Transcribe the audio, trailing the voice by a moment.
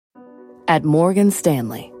At Morgan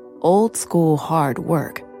Stanley, old school hard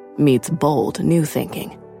work meets bold new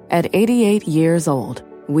thinking. At 88 years old,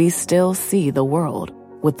 we still see the world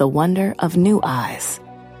with the wonder of new eyes,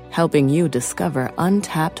 helping you discover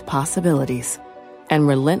untapped possibilities and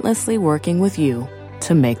relentlessly working with you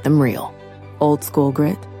to make them real. Old school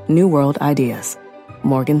grit, new world ideas.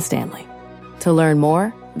 Morgan Stanley. To learn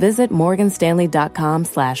more, visit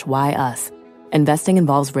morganstanley.com/whyus. Investing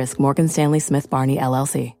involves risk. Morgan Stanley Smith Barney,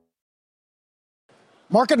 LLC.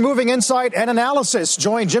 Market moving insight and analysis.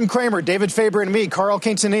 Join Jim Cramer, David Faber, and me, Carl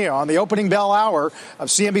Quintanilla, on the opening bell hour of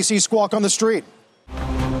CNBC Squawk on the Street.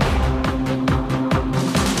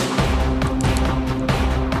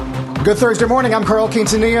 Good Thursday morning. I'm Carl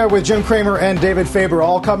Quintanilla with Jim Cramer and David Faber,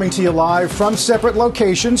 all coming to you live from separate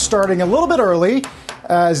locations, starting a little bit early,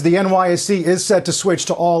 as the NYSE is set to switch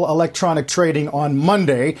to all electronic trading on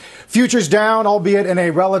Monday. Futures down, albeit in a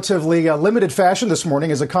relatively limited fashion this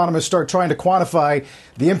morning, as economists start trying to quantify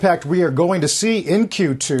the impact we are going to see in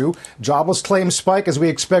Q2. Jobless claims spike, as we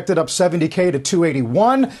expected, up 70K to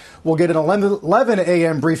 281. We'll get an 11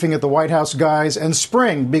 a.m. briefing at the White House, guys, and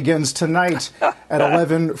spring begins tonight at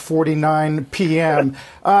 11:49 p.m.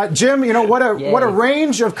 Jim, you know, what a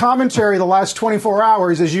range of commentary the last 24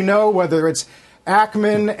 hours, as you know, whether it's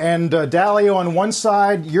Ackman and Dalio on one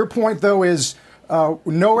side. Your point, though, is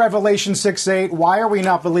no Revelation 6.8. Why are we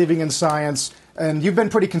not believing in science? And you've been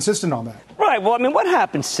pretty consistent on that. Right. Well, I mean, what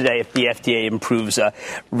happens today if the FDA improves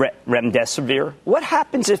remdesivir? What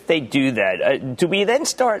happens if they do that? Do we then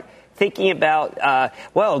start thinking about,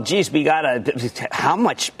 how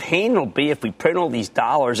much pain it'll be if we print all these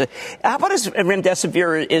dollars? How about if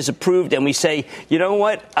remdesivir is approved and we say, you know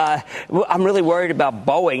what, I'm really worried about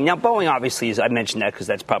Boeing. Now, Boeing, obviously, I mentioned that because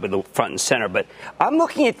that's probably the front and center. But I'm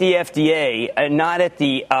looking at the FDA and not at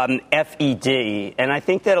the FED. And I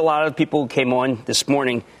think that a lot of people who came on this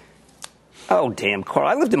morning, oh, damn, Carl,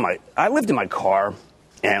 I lived in my car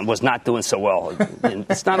and was not doing so well.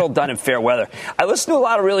 It's not all done in fair weather. I listened to a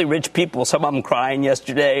lot of really rich people, some of them crying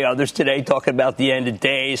yesterday, others today talking about the end of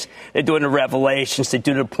days. They're doing the revelations. They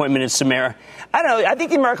do the appointment in Samara. I don't know. I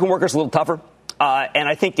think the American worker's a little tougher. And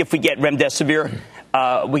I think if we get remdesivir,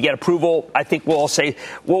 we get approval, I think we'll all say,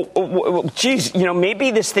 well, geez, you know,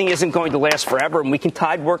 maybe this thing isn't going to last forever and we can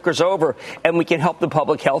tide workers over and we can help the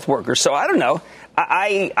public health workers. So I don't know.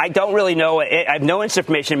 I don't really know. I have no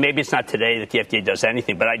information. Maybe it's not today that the FDA does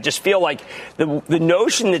anything, but I just feel like the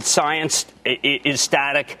notion that science is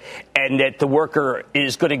static and that the worker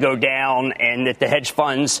is going to go down and that the hedge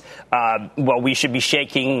funds, we should be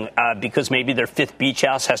shaking because maybe their fifth beach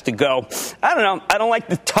house has to go. I don't know. I don't like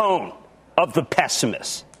the tone of the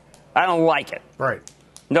pessimists. I don't like it. Right.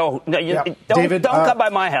 No, don't come by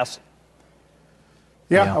my house.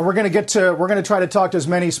 Yeah, we're going to try to talk to as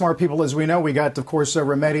many smart people as we know. We got, of course,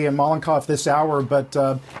 Rometty and Mollenkopf this hour. But,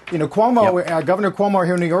 Cuomo, Governor Cuomo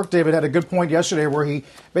here in New York, David, had a good point yesterday where he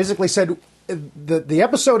basically said the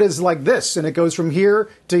episode is like this, and it goes from here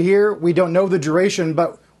to here. We don't know the duration,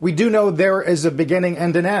 but we do know there is a beginning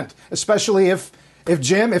and an end, especially if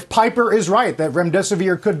Piper is right, that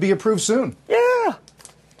remdesivir could be approved soon. Yeah.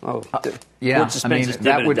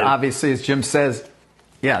 That would obviously, as Jim says,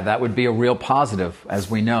 that would be a real positive, as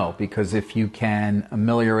we know, because if you can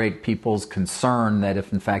ameliorate people's concern that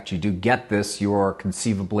if, in fact, you do get this, you are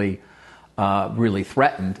conceivably really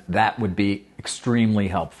threatened, that would be extremely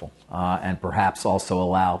helpful and perhaps also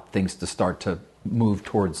allow things to start to move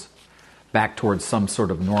back towards some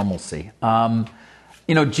sort of normalcy.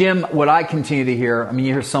 Jim, what I continue to hear,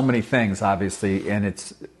 you hear so many things, obviously, and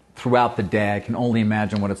it's throughout the day. I can only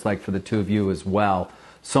imagine what it's like for the two of you as well.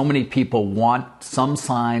 So many people want some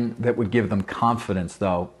sign that would give them confidence,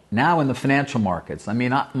 though, now in the financial markets.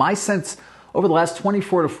 My sense over the last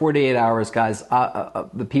 24 to 48 hours, guys,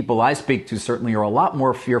 the people I speak to certainly are a lot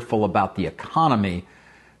more fearful about the economy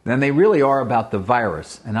than they really are about the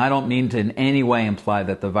virus. And I don't mean to in any way imply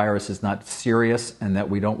that the virus is not serious and that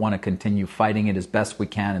we don't want to continue fighting it as best we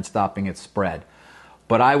can and stopping its spread.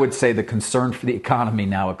 But I would say the concern for the economy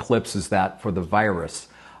now eclipses that for the virus.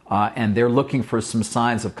 And they're looking for some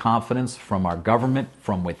signs of confidence from our government,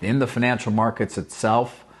 from within the financial markets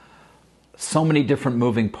itself. So many different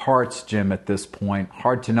moving parts, Jim, at this point.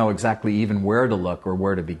 Hard to know exactly even where to look or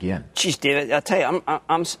where to begin. Geez, David, I'll tell you,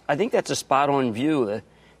 I think that's a spot-on view.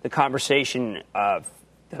 The conversation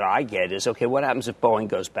that I get is, okay, what happens if Boeing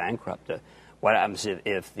goes bankrupt? What happens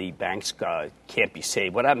if the banks can't be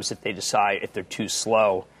saved? What happens if they decide if they're too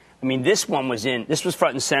slow? This was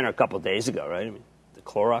front and center a couple of days ago, right? The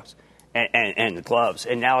Clorox. and the gloves.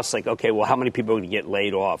 And now it's like, okay, well, how many people are going to get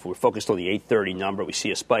laid off? We're focused on the 830 number. We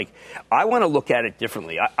see a spike. I want to look at it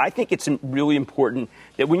differently. I think it's really important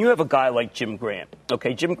that when you have a guy like Jim Grant,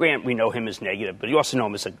 okay, Jim Grant, we know him as negative, but you also know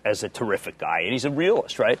him as a terrific guy, and he's a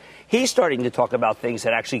realist, right? He's starting to talk about things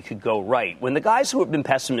that actually could go right. When the guys who have been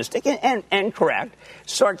pessimistic and correct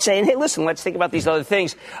start saying, hey, listen, let's think about these other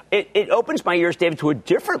things, it opens my ears, David, to a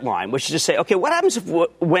different line, which is to say, okay, what happens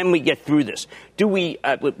when we get through this? Do we,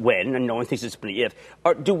 when, and no one thinks it's going to be if,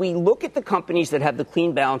 or do we look at the companies that have the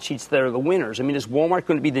clean balance sheets that are the winners? I mean, is Walmart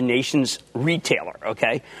going to be the nation's retailer,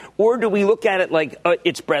 okay? Or do we look at it like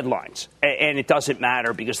it's bread lines, and it doesn't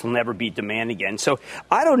matter because there'll never be demand again? So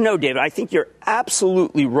I don't know, David. I think you're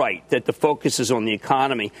absolutely right that the focus is on the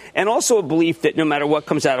economy, and also a belief that no matter what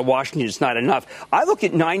comes out of Washington, it's not enough. I look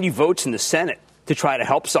at 90 votes in the Senate to try to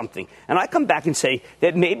help something, and I come back and say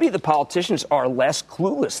that maybe the politicians are less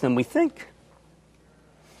clueless than we think.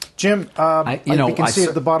 Jim, we can see it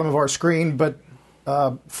at the bottom of our screen, but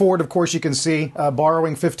Ford, of course, you can see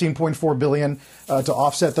borrowing $15.4 billion to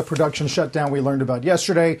offset the production shutdown we learned about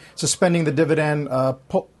yesterday, suspending the dividend,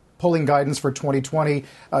 pulling guidance for 2020.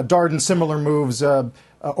 Darden, similar moves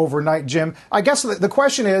overnight, Jim. I guess the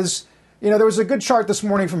question is, there was a good chart this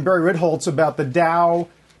morning from Barry Ritholtz about the Dow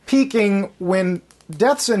peaking when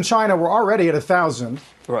deaths in China were already at 1,000.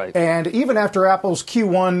 Right. And even after Apple's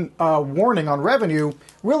Q1 warning on revenue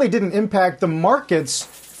really didn't impact the markets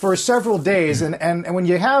for several days. And when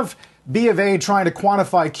you have B of A trying to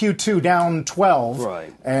quantify Q2 down 12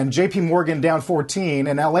 right. and JP Morgan down 14,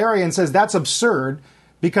 and Alarian says that's absurd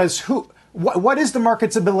because what is the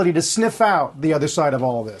market's ability to sniff out the other side of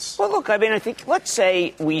all of this? Well, look, I mean, I think let's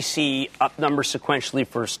say we see up numbers sequentially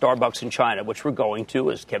for Starbucks in China, which we're going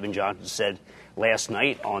to, as Kevin Johnson said last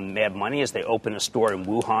night on Mad Money as they open a store in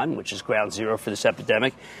Wuhan, which is ground zero for this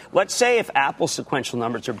epidemic. Let's say if Apple's sequential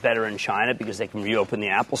numbers are better in China because they can reopen the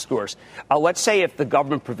Apple stores. Let's say if the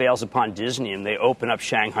government prevails upon Disney and they open up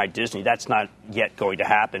Shanghai Disney. That's not yet going to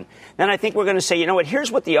happen. Then I think we're going to say, you know what,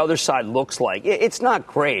 here's what the other side looks like. It's not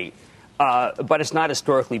great, but it's not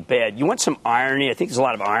historically bad. You want some irony? I think there's a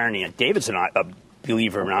lot of irony. David's a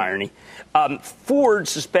believer in irony. Ford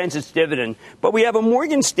suspends its dividend, but we have a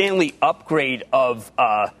Morgan Stanley upgrade of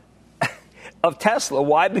Tesla.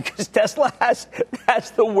 Why? Because Tesla has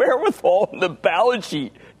the wherewithal and the balance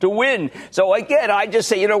sheet to win. So again, I just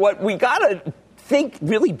say, you know what, we got to think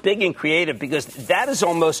really big and creative, because that is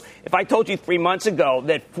almost, if I told you 3 months ago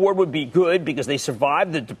that Ford would be good because they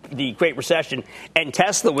survived the Great Recession and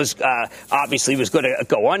Tesla was obviously was going to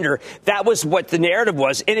go under, that was what the narrative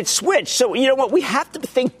was, and it switched. So you know what, we have to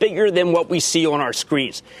think bigger than what we see on our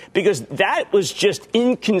screens, because that was just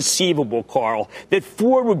inconceivable, Carl, that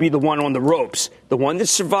Ford would be the one on the ropes, the one that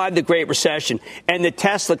survived the Great Recession, and that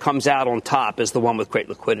Tesla comes out on top as the one with great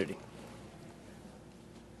liquidity.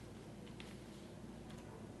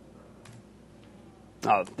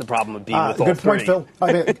 The problem would be with all good three. Point,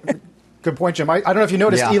 Phil. Good point, Jim. I don't know if you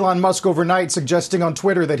noticed Elon Musk overnight suggesting on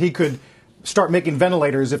Twitter that he could start making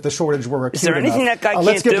ventilators if the shortage were acute. Is there anything enough. that guy can't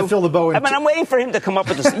let's get do? to Phil LeBeau. I'm waiting for him to come up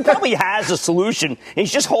with this. He probably has a solution.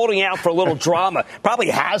 He's just holding out for a little drama. Probably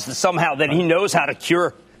has somehow that he knows how to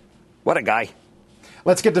cure. What a guy.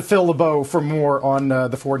 Let's get to Phil LeBeau for more on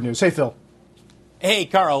the Ford news. Hey, Phil. Hey,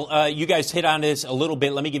 Carl, you guys hit on this a little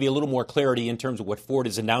bit. Let me give you a little more clarity in terms of what Ford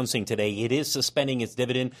is announcing today. It is suspending its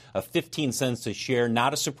dividend of 15 cents a share.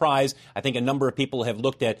 Not a surprise. I think a number of people have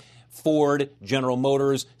looked at Ford, General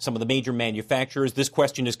Motors, some of the major manufacturers. This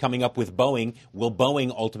question is coming up with Boeing. Will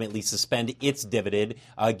Boeing ultimately suspend its dividend,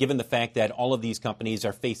 given the fact that all of these companies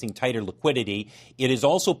are facing tighter liquidity? It is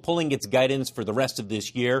also pulling its guidance for the rest of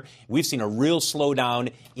this year. We've seen a real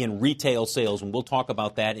slowdown in retail sales, and we'll talk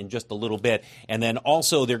about that in just a little bit. And then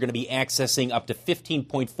also they're going to be accessing up to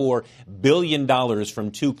 $15.4 billion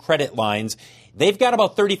from two credit lines. They've got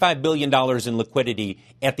about $35 billion in liquidity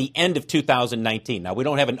at the end of 2019. Now, we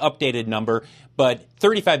don't have an updated number, but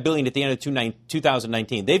 $35 billion at the end of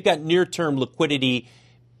 2019. They've got near-term liquidity.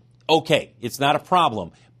 Okay, it's not a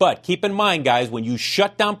problem. But keep in mind, guys, when you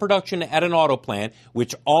shut down production at an auto plant,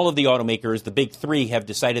 which all of the automakers, the big three, have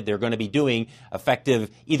decided they're going to be doing effective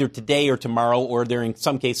either today or tomorrow, or they're in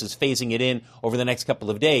some cases phasing it in over the next couple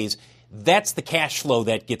of days, that's the cash flow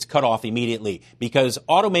that gets cut off immediately, because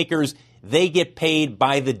automakers, they get paid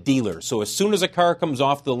by the dealer. So as soon as a car comes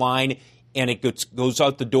off the line and it goes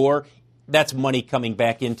out the door, that's money coming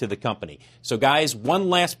back into the company. So, guys,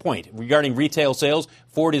 one last point regarding retail sales.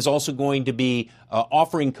 Ford is also going to be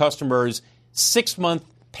offering customers 6-month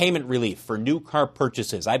payment relief for new car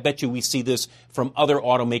purchases. I bet you we see this from other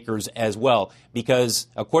automakers as well, because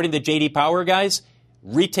according to J.D. Power, guys,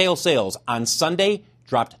 retail sales on Sunday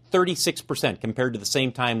dropped 36% compared to the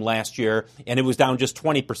same time last year, and it was down just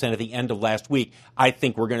 20% at the end of last week. I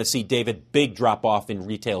think we're going to see, David, big drop-off in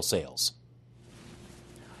retail sales.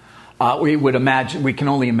 We can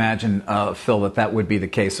only imagine, Phil, that would be the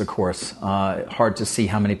case, of course. Hard to see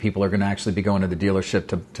how many people are going to actually be going to the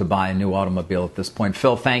dealership to buy a new automobile at this point.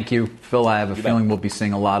 Phil, thank you. Phil, I have a feeling we'll be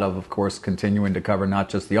seeing a lot of course, continuing to cover not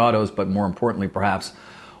just the autos, but more importantly, perhaps,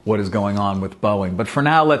 what is going on with Boeing. But for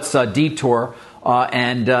now, let's detour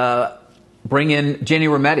and bring in Ginni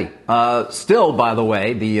Rometty. Still, by the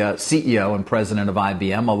way, the CEO and president of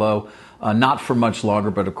IBM, although not for much longer,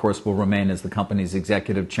 but of course will remain as the company's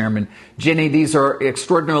executive chairman. Ginni, these are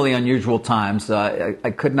extraordinarily unusual times. I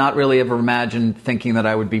could not really ever imagine thinking that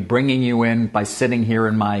I would be bringing you in by sitting here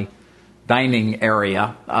in my dining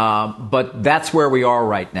area, but that's where we are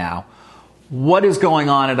right now. What is going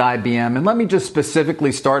on at IBM? And let me just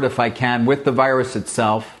specifically start, if I can, with the virus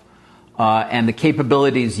itself and the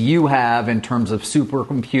capabilities you have in terms of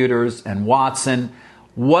supercomputers and Watson.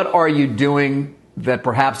 What are you doing that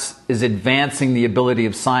perhaps is advancing the ability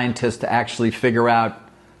of scientists to actually figure out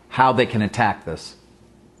how they can attack this?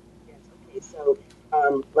 Yes, okay, so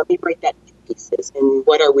let me break that into pieces. And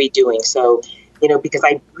what are we doing? So, because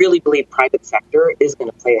I really believe private sector is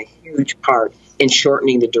going to play a huge part in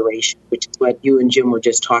shortening the duration, which is what you and Jim were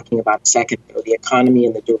just talking about a second ago, the economy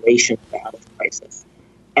and the duration of the health crisis.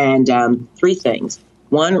 And three things.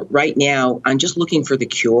 One, right now, I'm just looking for the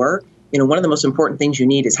cure. One of the most important things you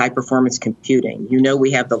need is high-performance computing.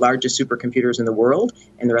 We have the largest supercomputers in the world,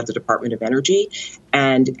 and they're at the Department of Energy.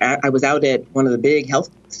 And I was out at one of the big health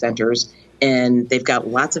centers, and they've got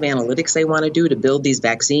lots of analytics they want to do to build these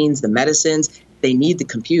vaccines, the medicines. They need the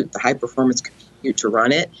compute, the high-performance compute to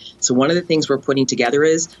run it. So one of the things we're putting together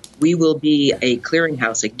is we will be a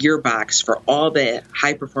clearinghouse, a gearbox for all the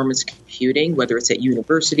high-performance computing, whether it's at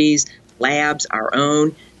universities, labs, our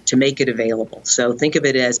own, to make it available. So think of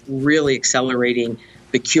it as really accelerating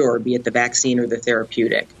the cure, be it the vaccine or the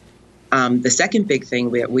therapeutic. The second big thing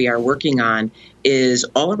we are working on is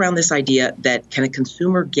all around this idea that can a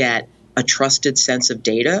consumer get a trusted sense of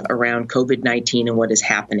data around COVID-19 and what is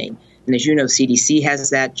happening. And as you know, CDC has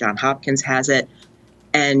that, Johns Hopkins has it.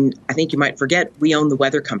 And I think you might forget, we own the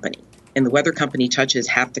weather company. And the weather company touches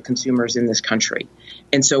half the consumers in this country.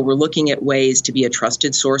 And so we're looking at ways to be a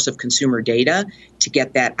trusted source of consumer data to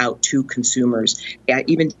get that out to consumers,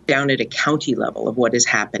 even down at a county level of what is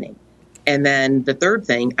happening. And then the third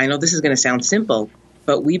thing, I know this is going to sound simple,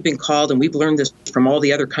 but we've been called, and we've learned this from all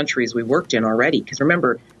the other countries we worked in already. Because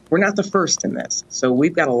remember, we're not the first in this. So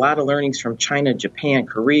we've got a lot of learnings from China, Japan,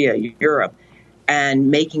 Korea, Europe,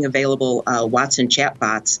 and making available Watson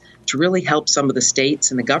chatbots to really help some of the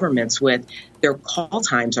states and the governments with their call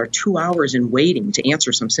times are 2 hours in waiting to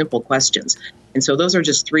answer some simple questions. And so those are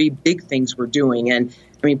just three big things we're doing. And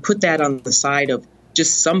put that on the side of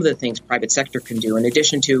just some of the things private sector can do. In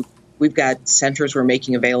addition to, we've got centers we're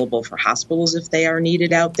making available for hospitals if they are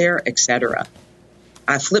needed out there, et cetera.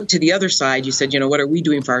 I flipped to the other side. You said, what are we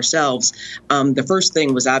doing for ourselves? The first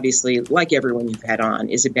thing was obviously, like everyone you've had on,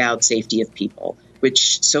 is about safety of people,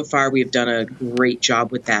 which so far we have done a great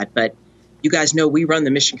job with that. But you guys know we run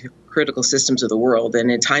the mission critical systems of the world.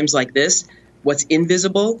 And in times like this, what's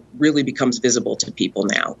invisible really becomes visible to people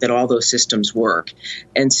now, that all those systems work.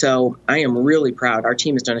 And so I am really proud. Our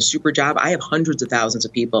team has done a super job. I have hundreds of thousands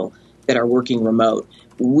of people that are working remote.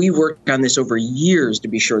 We worked on this over years to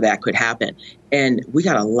be sure that could happen. And we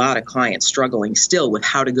got a lot of clients struggling still with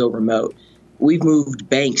how to go remote. We've moved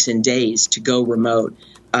banks in days to go remote.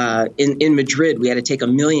 In Madrid, we had to take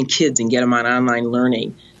 1 million kids and get them on online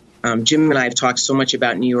learning. Jim and I have talked so much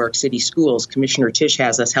about New York City schools. Commissioner Tisch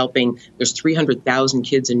has us helping. There's 300,000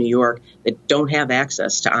 kids in New York that don't have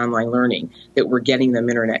access to online learning, that we're getting them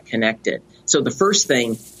internet connected. So the first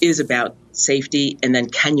thing is about safety, and then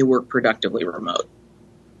can you work productively remote?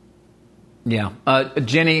 Yeah.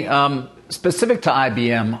 Ginni, specific to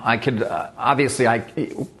IBM, I could obviously,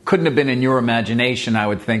 it couldn't have been in your imagination, I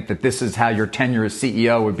would think, that this is how your tenure as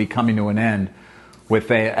CEO would be coming to an end, with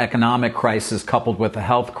an economic crisis coupled with a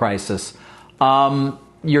health crisis.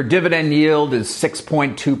 Your dividend yield is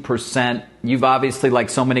 6.2%. You've obviously, like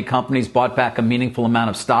so many companies, bought back a meaningful amount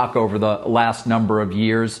of stock over the last number of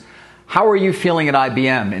years. How are you feeling at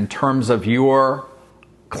IBM in terms of your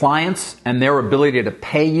clients and their ability to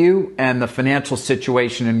pay you and the financial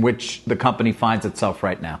situation in which the company finds itself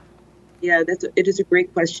right now? Yeah, it is a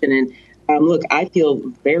great question. And look, I feel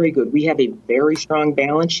very good. We have a very strong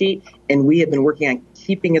balance sheet, and we have been working on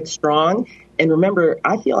keeping it strong. And remember,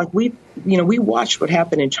 I feel like we watched what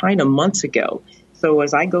happened in China months ago. So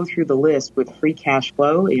as I go through the list with free cash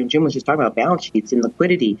flow, Jim was just talking about balance sheets and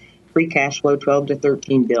liquidity. free cash flow, 12 to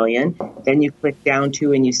 13 billion. Then you click down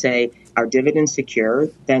to and you say, our dividend secure,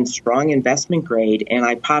 then strong investment grade. And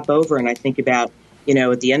I pop over and I think about,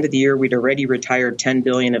 at the end of the year, we'd already retired 10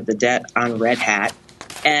 billion of the debt on Red Hat.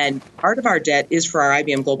 And part of our debt is for our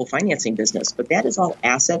IBM Global Financing business, but that is all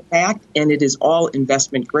asset-backed, and it is all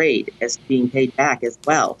investment grade as being paid back as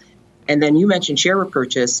well. And then you mentioned share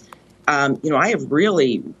repurchase. I have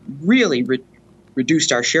really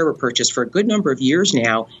reduced our share repurchase for a good number of years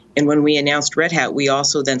now. And when we announced Red Hat, we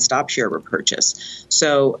also then stopped share repurchase.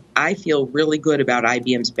 So I feel really good about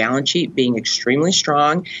IBM's balance sheet being extremely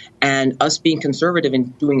strong and us being conservative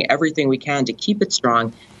and doing everything we can to keep it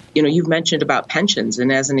strong. You've mentioned about pensions.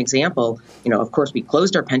 And as an example, of course, we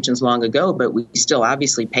closed our pensions long ago, but we still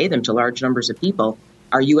obviously pay them to large numbers of people.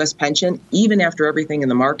 Our U.S. pension, even after everything in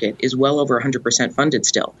the market, is well over 100% funded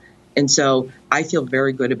still. And so I feel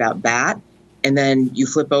very good about that. And then you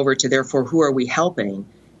flip over to, therefore, who are we helping?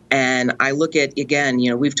 And I look at, again,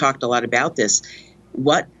 we've talked a lot about this.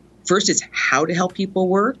 First is how to help people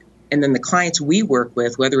work. And then the clients we work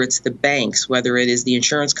with, whether it's the banks, whether it is the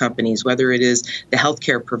insurance companies, whether it is the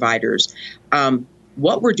healthcare providers,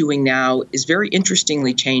 what we're doing now is very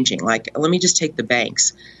interestingly changing. Like, let me just take the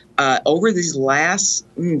banks. Over these last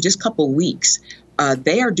just couple weeks,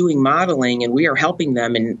 they are doing modeling, and we are helping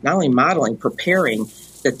them, and not only modeling, preparing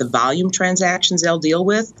that the volume transactions they'll deal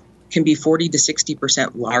with can be 40 to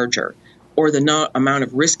 60% larger, or the amount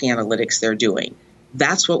of risk analytics they're doing.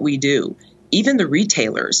 That's what we do. Even the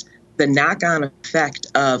retailers, the knock-on effect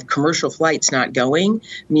of commercial flights not going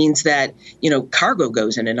means that, cargo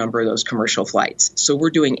goes in a number of those commercial flights. So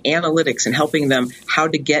we're doing analytics and helping them how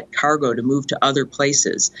to get cargo to move to other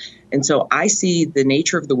places. And so I see the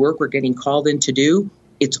nature of the work we're getting called in to do.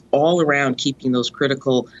 It's all around keeping those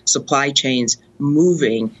critical supply chains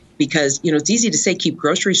moving because, it's easy to say keep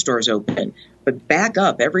grocery stores open, but back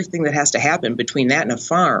up everything that has to happen between that and a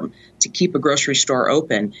farm to keep a grocery store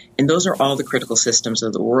open. And those are all the critical systems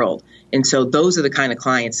of the world. And so those are the kind of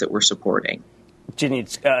clients that we're supporting. Ginni,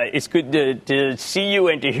 it's good to see you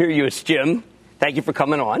and to hear you. It's Jim. Thank you for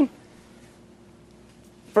coming on.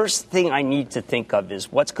 First thing I need to think of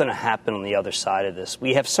is what's going to happen on the other side of this.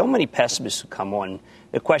 We have so many pessimists who come on.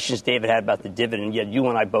 The questions David had about the dividend, yet you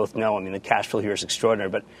and I both know, the cash flow here is extraordinary.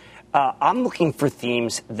 But I'm looking for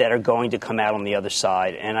themes that are going to come out on the other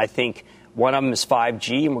side. And I think one of them is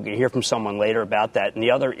 5G, and we're going to hear from someone later about that. And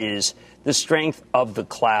the other is the strength of the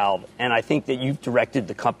cloud. And I think that you've directed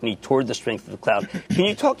the company toward the strength of the cloud. Can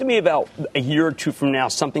you talk to me about a year or two from now,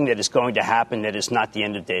 something that is going to happen that is not the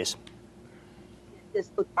end of days? Yes,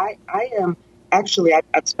 look, I am actually,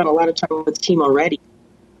 I've spent a lot of time with the team already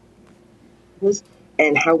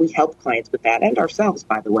and how we help clients with that and ourselves,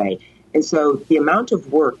 by the way. And so the amount of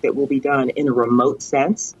work that will be done in a remote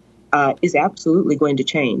sense is absolutely going to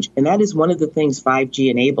change. And that is one of the things 5G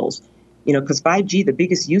enables, because 5G, the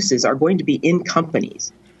biggest uses are going to be in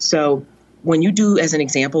companies. So when you do, as an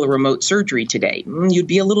example, a remote surgery today, you'd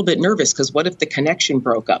be a little bit nervous because what if the connection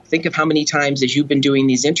broke up? Think of how many times as you've been doing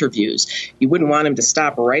these interviews, you wouldn't want them to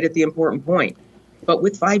stop right at the important point. But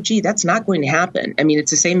with 5G, that's not going to happen.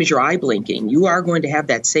 It's the same as your eye blinking. You are going to have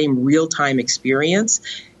that same real-time experience.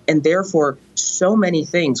 And therefore, so many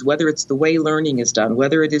things, whether it's the way learning is done,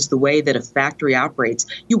 whether it is the way that a factory operates.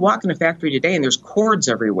 You walk in a factory today and there's cords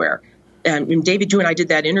everywhere. And David, you and I did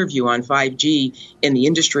that interview on 5G in the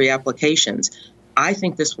industry applications. I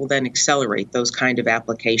think this will then accelerate those kind of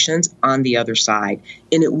applications on the other side.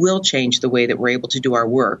 And it will change the way that we're able to do our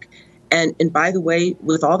work. And by the way,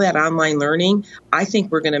 with all that online learning, I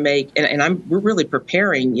think we're going to make, we're really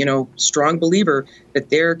preparing, strong believer that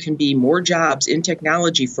there can be more jobs in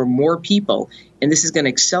technology for more people. And this is going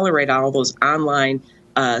to accelerate all those online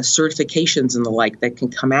certifications and the like that can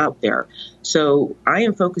come out there. So I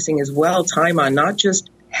am focusing as well time on not just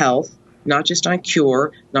health, not just on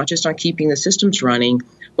cure, not just on keeping the systems running,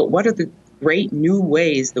 but what are the great new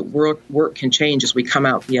ways that work can change as we come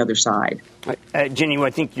out the other side. Ginni, I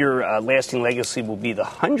think your lasting legacy will be the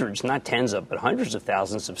hundreds, not tens of, but hundreds of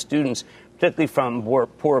thousands of students, particularly from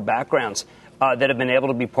poor backgrounds, that have been able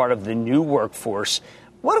to be part of the new workforce.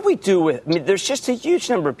 What do we do with, there's just a huge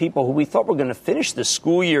number of people who we thought were going to finish the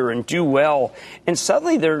school year and do well, and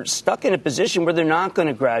suddenly they're stuck in a position where they're not going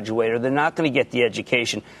to graduate or they're not going to get the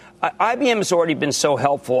education. IBM has already been so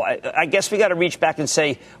helpful. I guess we got to reach back and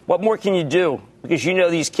say, what more can you do? Because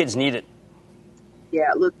these kids need it.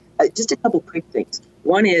 Yeah, look, just a couple quick things.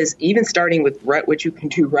 One is even starting with what you can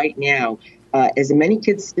do right now, as many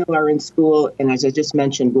kids still are in school, and as I just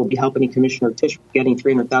mentioned, we'll be helping Commissioner Tisch getting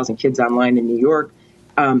 300,000 kids online in New York.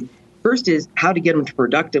 First is how to get them to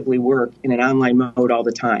productively work in an online mode all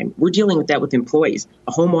the time. We're dealing with that with employees.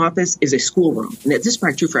 A home office is a schoolroom. And this is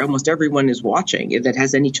probably true for almost everyone who's watching that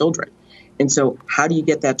has any children. And so how do you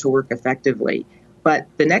get that to work effectively? But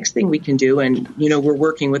the next thing we can do, and, we're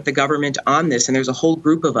working with the government on this, and there's a whole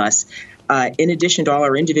group of us, in addition to all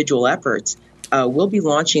our individual efforts, we'll be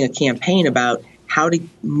launching a campaign about how to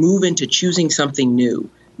move into choosing something new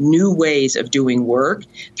ways of doing work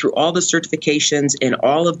through all the certifications and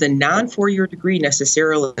all of the non-4-year degree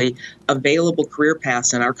necessarily available career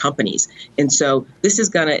paths in our companies. And so this is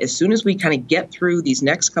going to, as soon as we kind of get through these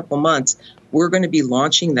next couple months, we're going to be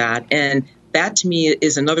launching that. And that, to me,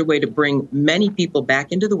 is another way to bring many people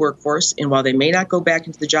back into the workforce. And while they may not go back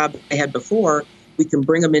into the job they had before, we can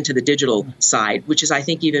bring them into the digital side, which is, I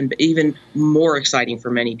think, even more exciting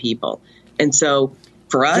for many people. And so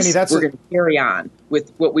for us, Ginni, we're going to carry on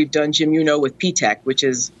with what we've done, Jim, with P-Tech, which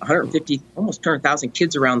is 150, almost 200,000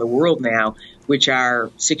 kids around the world now, which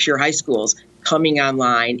are 6-year high schools coming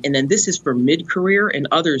online. And then this is for mid-career and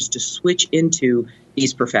others to switch into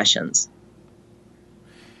these professions.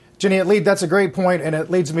 Ginni, that's a great point, and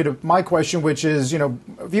it leads me to my question, which is,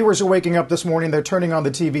 viewers are waking up this morning, they're turning on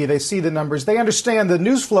the TV, they see the numbers, they understand the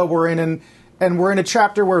news flow we're in, and we're in a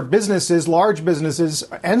chapter where businesses, large businesses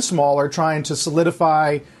and small, are trying to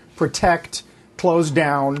solidify, protect, close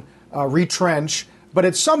down, retrench. But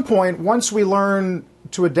at some point, once we learn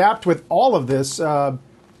to adapt with all of this, there's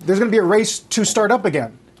going to be a race to start up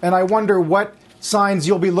again. And I wonder what signs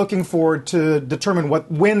you'll be looking for to determine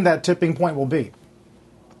when that tipping point will be.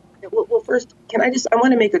 Well, first, I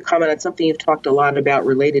want to make a comment on something you've talked a lot about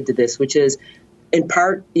related to this, which is, in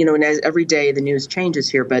part, and as every day the news changes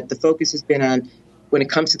here, but the focus has been on, when it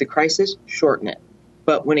comes to the crisis, shorten it.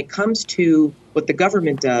 But when it comes to what the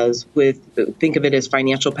government does think of it as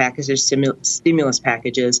financial packages, stimulus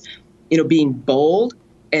packages, being bold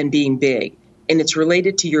and being big. And it's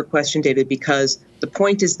related to your question, David, because the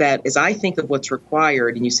point is that as I think of what's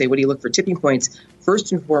required, and you say, what do you look for tipping points?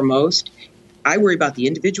 First and foremost, I worry about the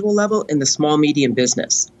individual level and the small, medium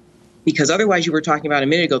business, because otherwise you were talking about a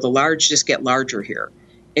minute ago, the large just get larger here.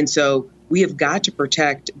 And so we have got to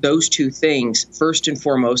protect those two things first and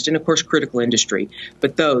foremost, and of course, critical industry,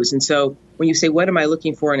 but those. And so when you say, what am I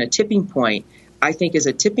looking for in a tipping point? I think as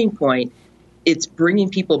a tipping point, it's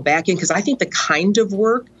bringing people back in, because I think the kind of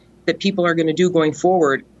work that people are going to do going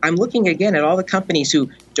forward, I'm looking again at all the companies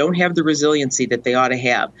who don't have the resiliency that they ought to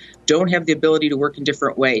have, don't have the ability to work in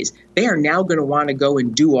different ways. They are now going to want to go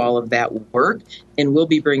and do all of that work, and we'll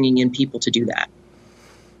be bringing in people to do that.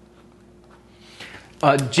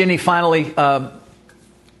 Ginni, finally,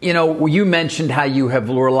 you mentioned how you have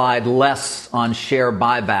relied less on share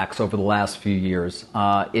buybacks over the last few years.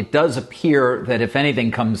 It does appear that if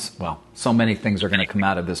anything comes, so many things are going to come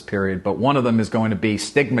out of this period, but one of them is going to be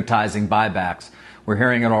stigmatizing buybacks. We're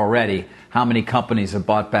hearing it already. How many companies have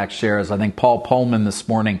bought back shares? I think Paul Pullman this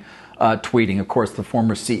morning tweeting, of course, the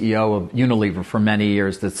former CEO of Unilever for many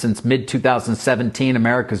years, that since mid-2017,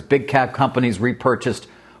 America's big cap companies repurchased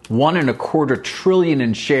 $1.25 trillion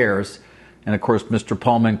in shares. And, of course, Mr.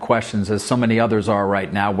 Pullman questions, as so many others are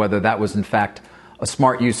right now, whether that was, in fact, a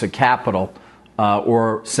smart use of capital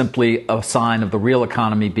or simply a sign of the real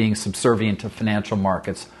economy being subservient to financial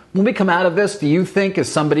markets. When we come out of this, do you think,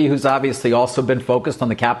 as somebody who's obviously also been focused on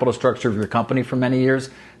the capital structure of your company for many years,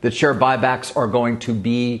 that share buybacks are going to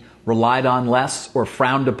be relied on less or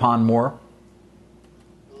frowned upon more?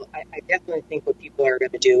 I definitely think what people are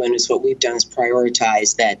going to do, and is what we've done, is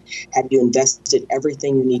prioritize that. Have you invested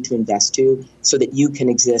everything you need to invest to so that you can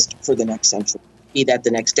exist for the next century, be that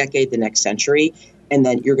the next decade, the next century, and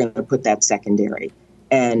then you're going to put that secondary.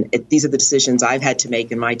 And these are the decisions I've had to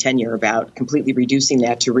make in my tenure about completely reducing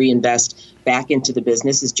that to reinvest back into the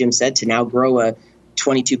business, as Jim said, to now grow a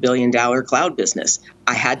 $22 billion cloud business.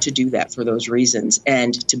 I had to do that for those reasons,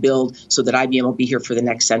 and to build so that IBM will be here for the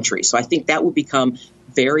next century. So I think that will become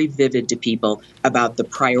very vivid to people about the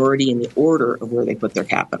priority and the order of where they put their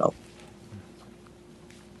capital.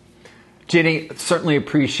 Ginni, certainly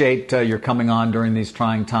appreciate your coming on during these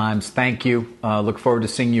trying times. Thank you. Look forward to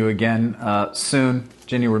seeing you again soon.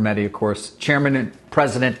 Ginni Rometty, of course, Chairman,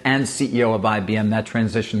 President, and CEO of IBM. That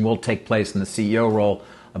transition will take place in the CEO role.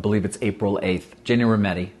 I believe it's April 8th. Ginni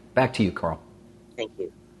Rometty, back to you, Carl. Thank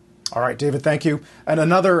you. All right, David, thank you. And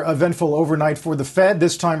another eventful overnight for the Fed,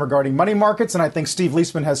 this time regarding money markets. And I think Steve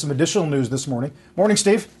Leisman has some additional news this morning. Morning,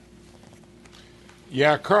 Steve.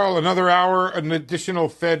 Yeah, Carl, another hour, an additional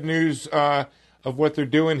Fed news of what they're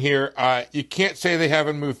doing here. You can't say they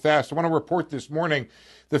haven't moved fast. I want to report this morning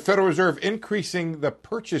the Federal Reserve increasing the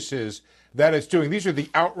purchases that it's doing. These are the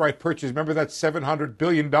outright purchase. Remember that $700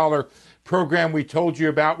 billion program we told you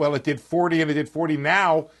about? Well, it did 40 and it did 40.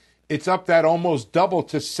 Now it's up that almost double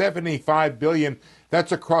to $75 billion.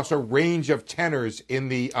 That's across a range of tenors in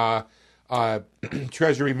the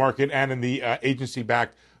Treasury market and in the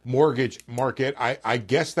agency-backed mortgage market. I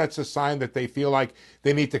guess that's a sign that they feel like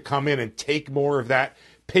they need to come in and take more of that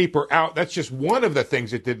paper out. That's just one of the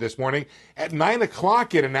things it did this morning. At 9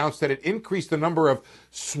 o'clock, it announced that it increased the number of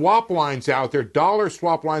swap lines out there, dollar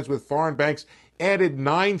swap lines with foreign banks, added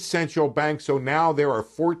 9 central banks. So now there are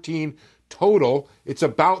 14 total. It's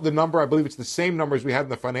about the number, I believe it's the same numbers we had in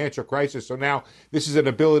the financial crisis. So now this is an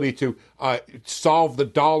ability to solve the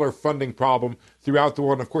dollar funding problem throughout the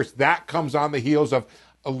world. And of course, that comes on the heels of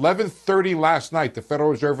 11:30 last night. The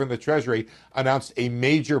Federal Reserve and the Treasury announced a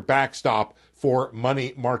major backstop for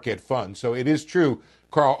money market funds. So it is true,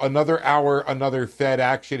 Carl, another hour, another Fed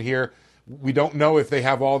action here. We don't know if they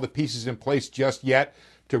have all the pieces in place just yet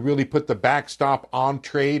to really put the backstop on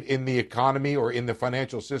trade in the economy or in the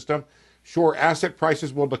financial system. Sure, asset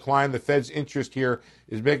prices will decline. The Fed's interest here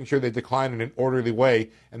is making sure they decline in an orderly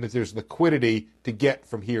way and that there's liquidity to get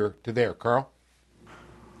from here to there. Carl?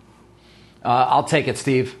 I'll take it,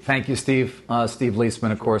 Steve. Thank you, Steve. Steve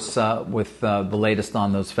Leisman, of course, with the latest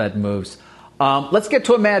on those Fed moves. Let's get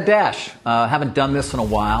to a mad dash. Haven't done this in a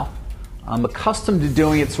while. I'm accustomed to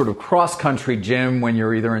doing it sort of cross-country, Jim, when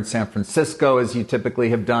you're either in San Francisco, as you typically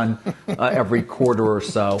have done every quarter or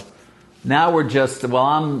so. Now we're just,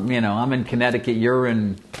 I'm in Connecticut. You're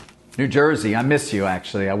in New Jersey. I miss you,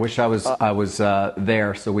 actually. I wish I was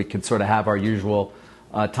there so we could sort of have our usual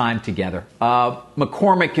time together.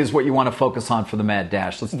 McCormick is what you want to focus on for the mad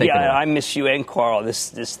dash. Let's take it away. I miss you and Carl.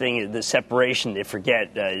 This thing, the separation, they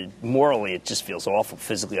forget. Morally, it just feels awful.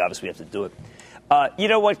 Physically, obviously, we have to do it. You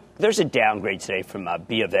know what? There's a downgrade today from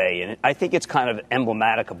B of A, and I think it's kind of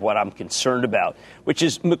emblematic of what I'm concerned about, which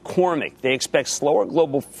is McCormick. They expect slower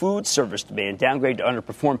global food service demand, downgrade to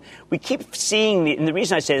underperform. We keep seeing, and the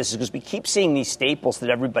reason I say this is because we keep seeing these staples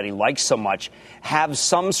that everybody likes so much have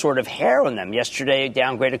some sort of hair on them. Yesterday, a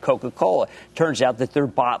downgrade of Coca-Cola. Turns out that they're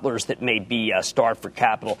bottlers that may be starved for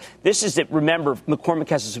capital. This is that, remember, McCormick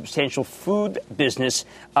has a substantial food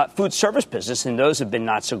service business, and those have been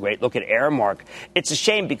not so great. Look at Aramark. It's a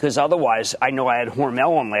shame because otherwise, I know I had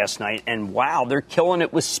Hormel on last night, and wow, they're killing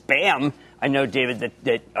it with Spam. I know, David,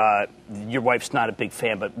 that your wife's not a big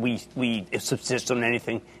fan, but we subsist on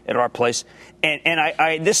anything at our place.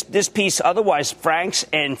 And this piece, otherwise, Frank's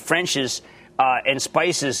and French's and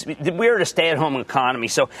Spices, we're in a stay-at-home economy.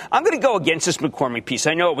 So I'm going to go against this McCormick piece.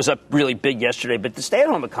 I know it was up really big yesterday, but the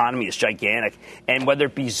stay-at-home economy is gigantic. And whether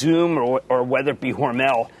it be Zoom or whether it be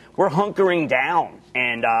Hormel, we're hunkering down.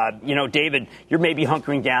 And, David, you're maybe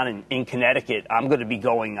hunkering down in Connecticut. I'm going to be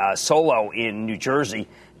going solo in New Jersey,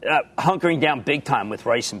 hunkering down big time with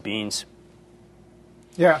rice and beans.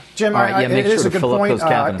 Yeah, Jim, it is a good point.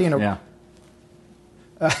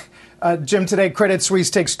 Jim, today Credit Suisse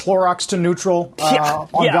takes Clorox to neutral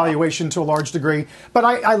on valuation to a large degree. But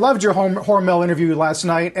I loved your Hormel interview last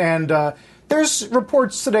night, and there's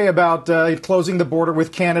reports today about closing the border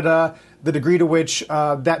with Canada, the degree to which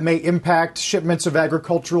that may impact shipments of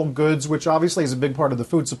agricultural goods, which obviously is a big part of the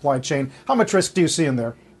food supply chain. How much risk do you see in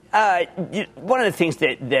there? One of the things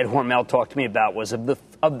that Hormel talked to me about was of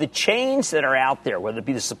the chains that are out there, whether it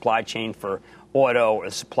be the supply chain for auto or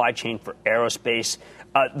the supply chain for aerospace,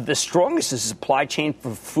 the strongest is the supply chain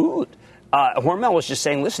for food. Hormel was just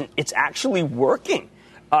saying, listen, it's actually working.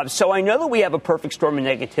 So I know that we have a perfect storm of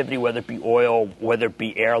negativity, whether it be oil, whether it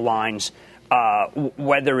be airlines,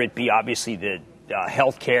 whether it be obviously the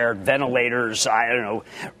healthcare, ventilators, I don't know,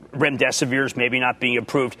 remdesivir's maybe not being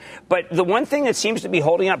approved. But the one thing that seems to be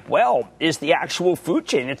holding up well is the actual food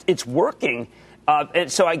chain. It's working.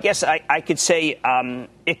 And so I guess I could say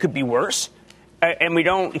it could be worse. And we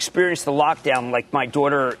don't experience the lockdown like my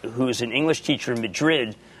daughter, who's an English teacher in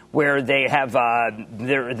Madrid, where they have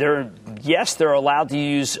they're allowed to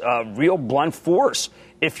use real blunt force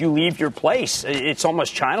if you leave your place. It's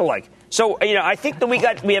almost China-like. So, I think that we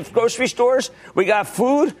have grocery stores, we got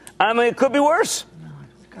food. I mean, it could be worse. No,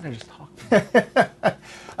 I gotta just talk.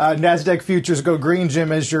 NASDAQ futures go green,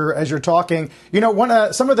 Jim, as you're talking.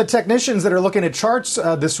 Some of the technicians that are looking at charts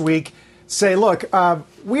this week say, look,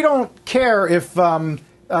 we don't care if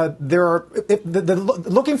they're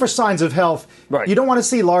looking for signs of health. Right. You don't want to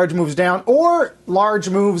see large moves down or large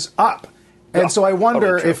moves up. And so I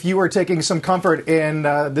wonder if you are taking some comfort in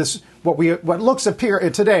this what looks appear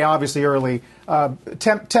today, obviously early,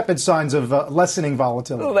 tepid signs of lessening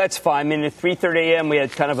volatility. Well, that's fine. I mean, at 3:30 a.m., we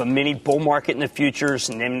had kind of a mini bull market in the futures,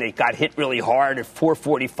 and then they got hit really hard at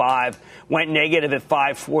 4:45, went negative at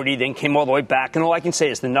 5:40, then came all the way back. And all I can say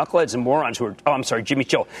is the knuckleheads and morons who are, Jimmy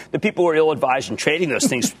Chill, the people who are ill-advised in trading those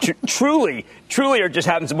things truly are just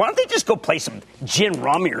having some. Why don't they just go play some gin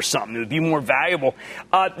rummy or something? It would be more valuable.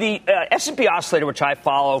 The S&P oscillator, which I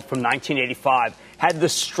follow from 1985, had the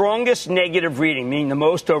strongest negative reading, meaning the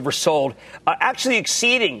most oversold, actually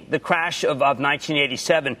exceeding the crash of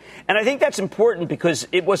 1987. And I think that's important because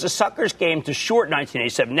it was a sucker's game to short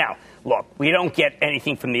 1987. Now, look, we don't get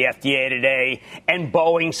anything from the FDA today, and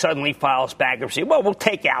Boeing suddenly files bankruptcy. Well, we'll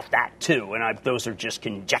take out that, too, and those are just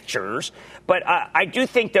conjectures. But I do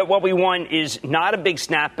think that what we want is not a big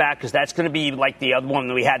snapback, because that's going to be like the other one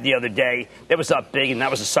that we had the other day. That was up big, and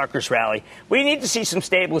that was a sucker's rally. We need to see some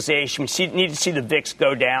stabilization. We need to see the VIX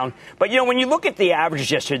go down. But, when you look at the averages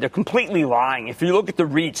yesterday, they're completely lying. If you look at the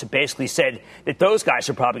REITs, it basically said that those guys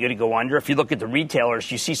are probably going to go under. If you look at the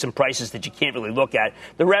retailers, you see some prices that you can't really look at.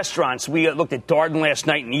 The restaurants, we looked at Darden last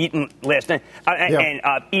night and Eaton last night, and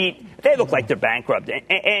Eat. They look like they're bankrupt.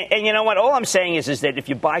 And you know what? All I'm saying is that if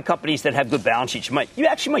you buy companies that have good balance sheets, you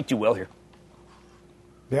actually might do well here.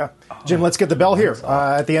 Yeah. Jim, let's get the bell here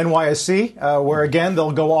at the NYSE, where, again,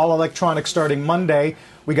 they'll go all electronic starting Monday.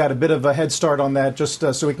 We got a bit of a head start on that just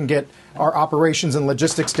so we can get our operations and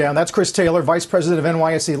logistics down. That's Chris Taylor, Vice President of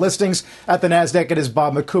NYSE Listings. At the NASDAQ, it is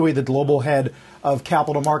Bob McCooey, the Global Head of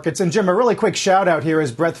Capital Markets. And, Jim, a really quick shout-out here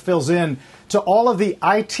as Brett fills in to all of the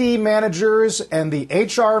IT managers and the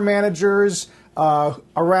HR managers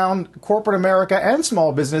around corporate America and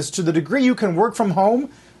small business. To the degree you can work from home,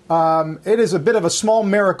 it is a bit of a small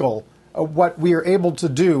miracle what we are able to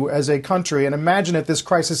do as a country. And imagine if this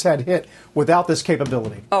crisis had hit without this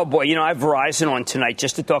capability. Oh, boy. I have Verizon on tonight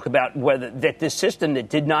just to talk about whether that this system that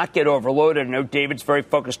did not get overloaded. I know David's very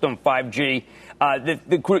focused on 5G.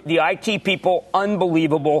 The IT people,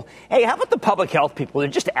 unbelievable. Hey, how about the public health people? They're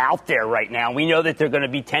just out there right now. We know that they're going to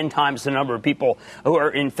be 10 times the number of people who are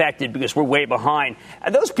infected because we're way behind.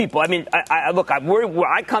 Those people,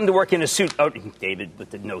 I come to work in a suit. Oh, David with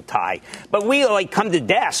the no tie. But we come to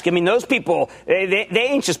desk. Those people, they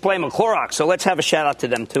ain't just playing with Clorox. So let's have a shout out to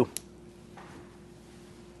them, too.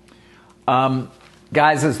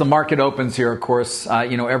 Guys, as the market opens here, of course,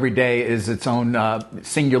 every day is its own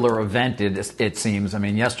singular event, it seems.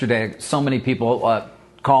 Yesterday, so many people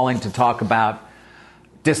calling to talk about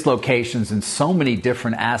dislocations in so many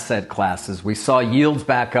different asset classes. We saw yields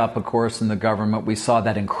back up, of course, in the government. We saw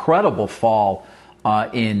that incredible fall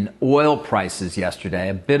in oil prices yesterday,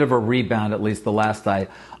 a bit of a rebound, at least the last I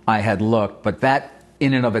had looked. But that,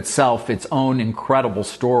 in and of itself, its own incredible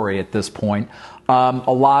story at this point.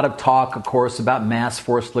 A lot of talk, of course, about mass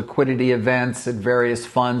forced liquidity events at various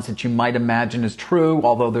funds that you might imagine is true,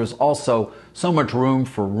 although there's also so much room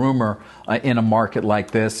for rumor in a market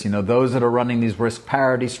like this. Those that are running these risk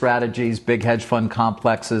parity strategies, big hedge fund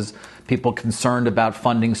complexes, people concerned about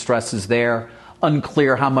funding stresses there.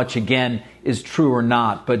 Unclear how much, again, is true or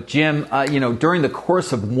not. But, Jim, during the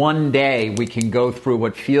course of one day, we can go through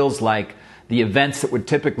what feels like the events that would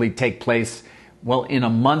typically take place in a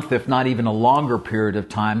month, if not even a longer period of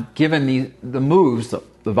time, given the moves,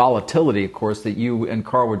 the volatility, of course, that you and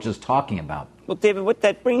Carl were just talking about. Well, David, what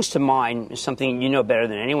that brings to mind is something you know better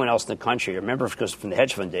than anyone else in the country. I remember, because from the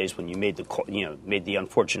hedge fund days when you made the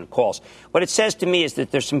unfortunate calls. What it says to me is that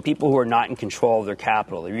there's some people who are not in control of their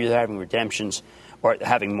capital. They're either having redemptions or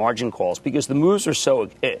having margin calls because the moves are so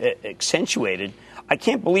accentuated. I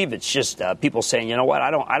can't believe it's just people saying, you know what, I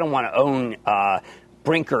don't want to own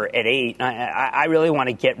Brinker at 8. I really want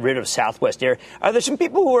to get rid of Southwest Air. Are there some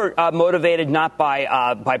people who are motivated not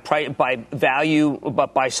by value,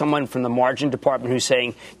 but by someone from the margin department who's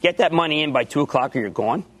saying, get that money in by 2 o'clock or you're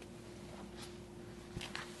gone?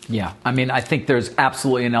 Yeah, I think there's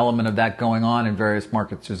absolutely an element of that going on in various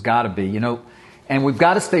markets. There's got to be, and we've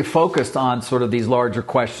got to stay focused on sort of these larger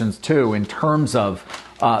questions, too, in terms of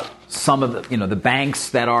some of the, the banks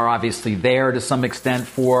that are obviously there to some extent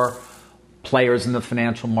for players in the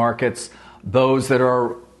financial markets, those that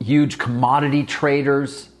are huge commodity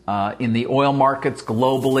traders in the oil markets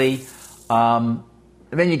globally. And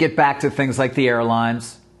then you get back to things like the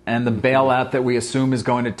airlines and the bailout that we assume is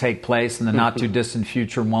going to take place in the not too distant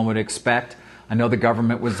future, one would expect. I know the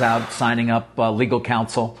government was out signing up legal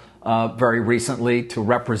counsel very recently to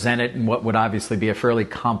represent it in what would obviously be a fairly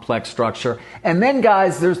complex structure. And then,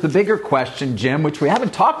 guys, there's the bigger question, Jim, which we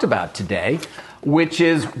haven't talked about today, which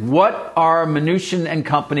is what are Mnuchin and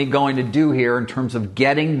company going to do here in terms of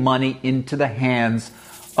getting money into the hands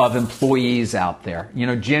of employees out there. You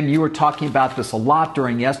know, Jim, you were talking about this a lot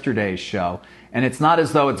during yesterday's show, and it's not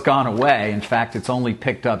as though it's gone away. In fact, it's only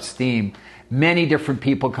picked up steam. Many different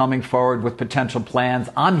people coming forward with potential plans.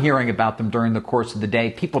 I'm hearing about them during the course of the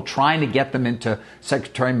day. People trying to get them into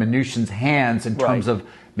Secretary Mnuchin's hands in terms of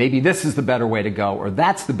maybe this is the better way to go or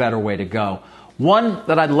that's the better way to go. One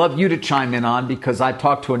that I'd love you to chime in on, because I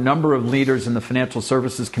talked to a number of leaders in the financial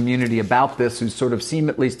services community about this who sort of seem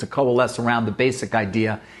at least to coalesce around the basic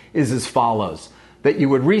idea, is as follows. That you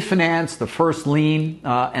would refinance the first lien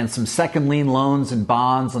and some second lien loans and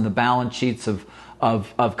bonds on the balance sheets of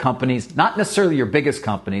companies, not necessarily your biggest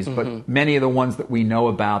companies, but many of the ones that we know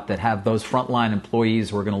about that have those frontline employees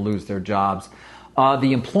who are going to lose their jobs.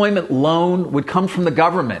 The employment loan would come from the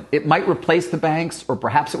government. It might replace the banks, or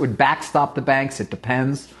perhaps it would backstop the banks. It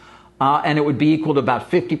depends. And it would be equal to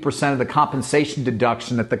about 50% of the compensation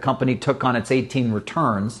deduction that the company took on its 18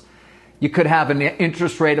 returns. You could have an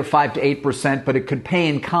interest rate of 5 to 8%, but it could pay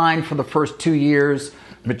in kind for the first 2 years,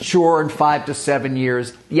 mature in 5 to 7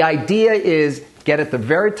 years. The idea is get at the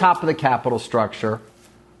very top of the capital structure,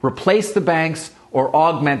 replace the banks or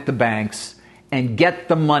augment the banks, and get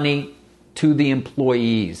the money to the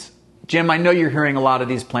employees. Jim, I know you're hearing a lot of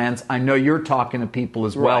these plans. I know you're talking to people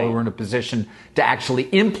as well who are in a position to actually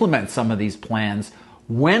implement some of these plans.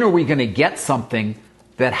 When are we going to get something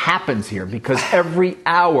that happens here? Because every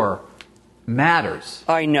hour matters.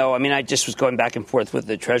 I know. I mean, I just was going back and forth with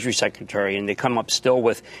the Treasury Secretary, and they come up still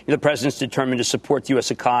with the president's determined to support the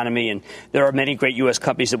U.S. economy, and there are many great U.S.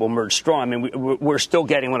 companies that will merge strong. I mean, we're still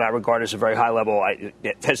getting what I regard as a very high level, I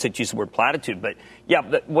hesitate to use the word platitude, but yeah,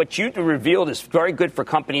 what you revealed is very good for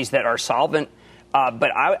companies that are solvent.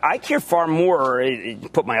 But I care far more,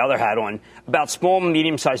 put my other hat on, about small and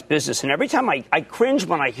medium-sized business. And every time I cringe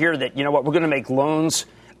when I hear that, you know what, we're going to make loans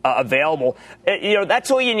available. That's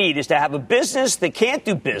all you need is to have a business that can't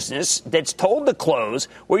do business, that's told to close,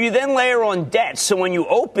 where you then layer on debt. So when you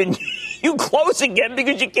open, you close again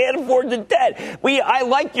because you can't afford the debt. I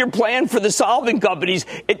like your plan for the solvent companies.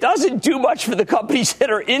 It doesn't do much for the companies that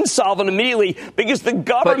are insolvent immediately because the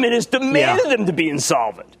government has demanded them to be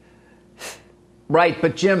insolvent. Right.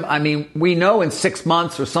 But, Jim, I mean, we know in 6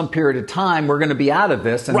 months or some period of time we're going to be out of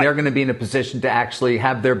this and they're going to be in a position to actually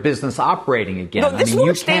have their business operating again. I mean,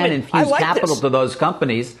 you can infuse capital to those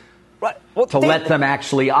companies to let them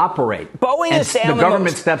actually operate. Boeing is down the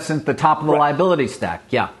government steps in at the top of the liability stack.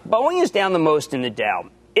 Yeah. Boeing is down the most in the Dow.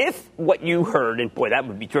 If what you heard, and boy, that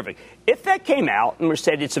would be terrific, if that came out and was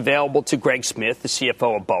said it's available to Greg Smith, the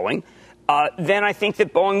CFO of Boeing, then I think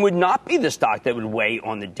that Boeing would not be the stock that would weigh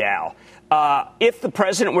on the Dow. If the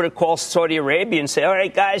president were to call Saudi Arabia and say, all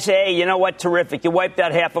right, guys, hey, you know what? Terrific. You wiped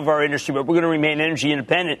out half of our industry, but we're going to remain energy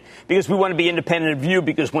independent because we want to be independent of you,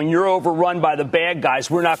 because when you're overrun by the bad guys,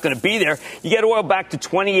 we're not going to be there. You get oil back to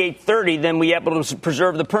 28.30, then we're able to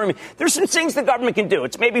preserve the Permian. There's some things the government can do.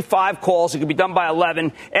 It's maybe 5 calls. It could be done by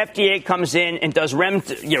 11. FDA comes in and does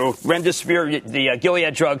remdesivir, the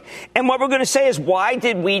Gilead drug. And what we're going to say is, why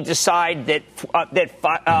did we decide that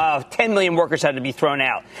 10 million workers had to be thrown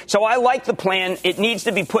out? So I like the plan. It needs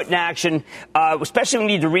to be put in action, especially when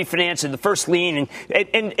we need to refinance in the first lien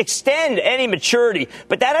and extend any maturity.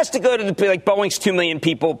 But that has to go to like Boeing's 2 million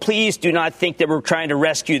people. Please do not think that we're trying to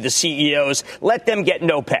rescue the CEOs. Let them get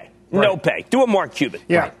no pay. Right. No pay. Do a Mark Cuban.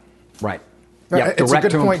 Yeah. Right. Yeah, it's a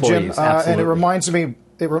good point, Jim. And it reminds me.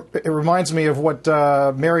 It reminds me of what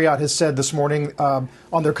Marriott has said this morning on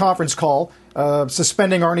their conference call,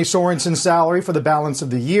 suspending Arne Sorensen's salary for the balance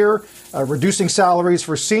of the year, reducing salaries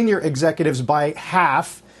for senior executives by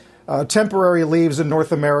half, temporary leaves in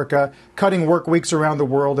North America, cutting work weeks around the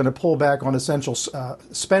world, and a pullback on essential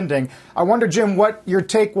spending. I wonder, Jim, what your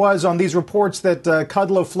take was on these reports that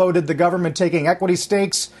Kudlow floated the government taking equity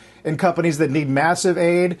stakes in companies that need massive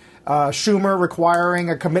aid, Schumer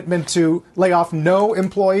requiring a commitment to lay off no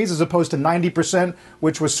employees as opposed to 90%,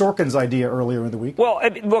 which was Sorkin's idea earlier in the week. Well,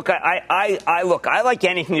 look, I like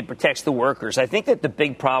anything that protects the workers. I think that the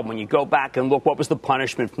big problem, when you go back and look, what was the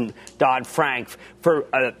punishment from Dodd-Frank for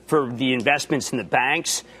the investments in the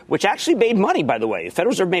banks, which actually made money, by the way. The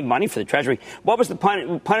Federal Reserve made money for the Treasury. What was the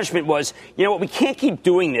punishment was, you know what, we can't keep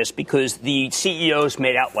doing this because the CEOs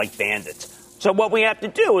made out like bandits. So what we have to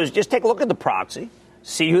do is just take a look at the proxy,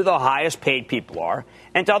 see who the highest paid people are,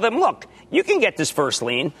 and tell them, look, you can get this first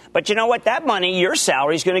lien, but you know what? That money, your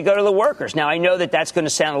salary, is going to go to the workers. Now, I know that that's going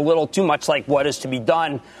to sound a little too much like what is to be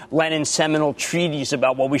done, Lenin's seminal treatise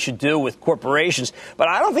about what we should do with corporations, but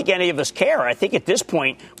I don't think any of us care. I think at this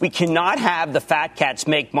point, we cannot have the fat cats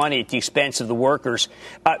make money at the expense of the workers.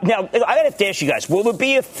 Now, I got to ask you guys, will there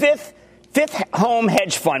be a fifth home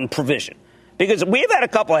hedge fund provision? because we've had a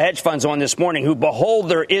couple of hedge funds on this morning who, behold,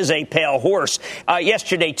 there is a pale horse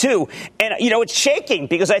yesterday, too. And, it's shaking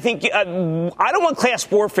because I think I don't want class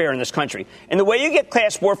warfare in this country. And the way you get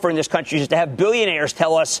class warfare in this country is to have billionaires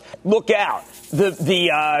tell us, look out, it's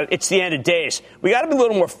the end of days. We got to be a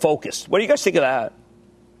little more focused. What do you guys think of that?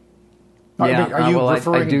 Yeah, are you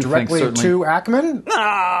referring directly to Ackman?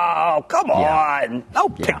 No, come on. No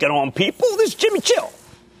picking on people. This is Jimmy Chill.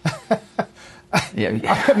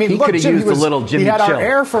 I mean, he could have used a little Jimmy Chill. He had our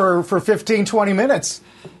air for 15, 20 minutes.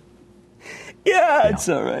 Yeah, it's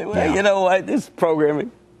all right. Well, you know what? It's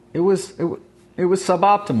programming. It was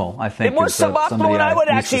suboptimal, I think. It was suboptimal, and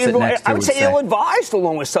I would say ill-advised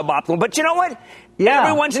along with suboptimal. But you know what? Yeah.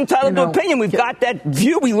 Everyone's entitled to opinion. We've got that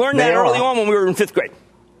view. We learned that early on when we were in 5th grade.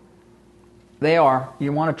 They are.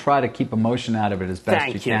 You want to try to keep emotion out of it as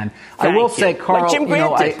best you can. I will say, Carl,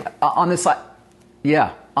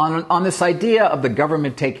 on this idea of the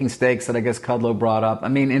government taking stakes that I guess Kudlow brought up, I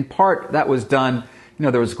mean, in part that was done,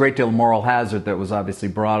 there was a great deal of moral hazard that was obviously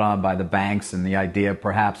brought on by the banks, and the idea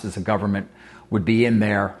perhaps as a government would be in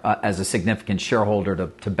there as a significant shareholder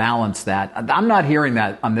to balance that. I'm not hearing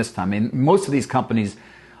that on this time. I mean, most of these companies,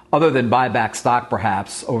 other than buy back stock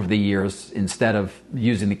perhaps over the years instead of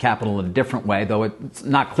using the capital in a different way, though it's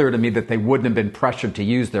not clear to me that they wouldn't have been pressured to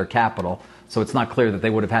use their capital. So it's not clear that they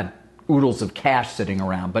would have had oodles of cash sitting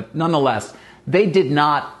around. But nonetheless, they did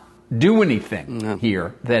not do anything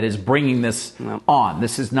here that is bringing this on.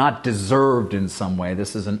 This is not deserved in some way.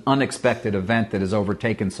 This is an unexpected event that has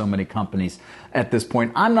overtaken so many companies at this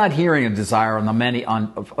point. I'm not hearing a desire on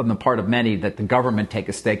the part of many that the government take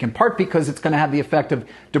a stake, in part because it's going to have the effect of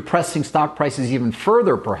depressing stock prices even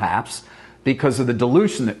further, perhaps, because of the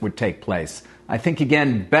dilution that would take place. I think,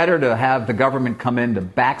 again, better to have the government come in to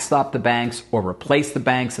backstop the banks or replace the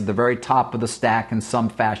banks at the very top of the stack in some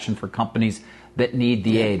fashion for companies that need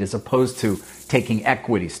the aid, as opposed to taking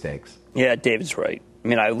equity stakes. Yeah, David's right. I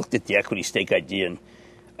mean, I looked at the equity stake idea, and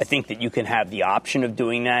I think that you can have the option of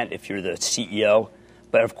doing that if you're the CEO.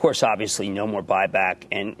 But, of course, obviously, no more buyback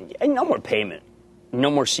and no more payment. No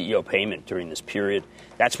more CEO payment during this period.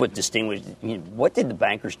 That's what distinguished. What did the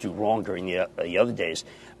bankers do wrong during the other days?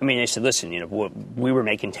 I mean, they said, listen, we were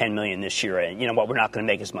making $10 million this year, and you know what, we're not going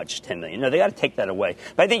to make as much as $10 million. No, they got to take that away.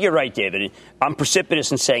 But I think you're right, David. I'm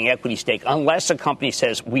precipitous in saying equity stake, unless a company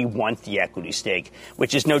says we want the equity stake,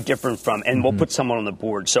 which is no different from, and we'll put someone on the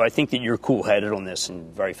board. So I think that you're cool-headed on this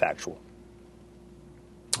and very factual.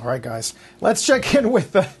 All right, guys. Let's check in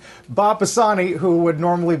with Bob Pisani, who would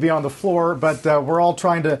normally be on the floor, but we're all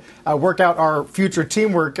trying to work out our future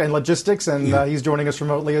teamwork and logistics, and he's joining us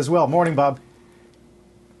remotely as well. Morning, Bob.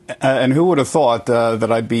 And who would have thought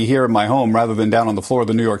that I'd be here in my home rather than down on the floor of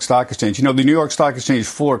the New York Stock Exchange? The New York Stock Exchange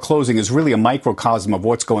floor closing is really a microcosm of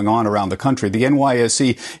what's going on around the country. The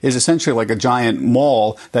NYSE is essentially like a giant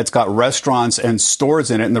mall that's got restaurants and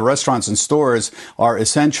stores in it, and the restaurants and stores are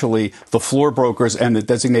essentially the floor brokers and the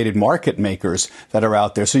designated market makers that are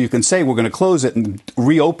out there. So you can say we're going to close it and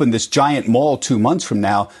reopen this giant mall 2 months from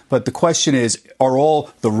now, but the question is, are all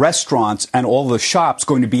the restaurants and all the shops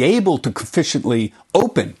going to be able to efficiently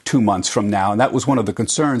open 2 months from now? And that was one of the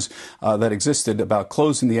concerns that existed about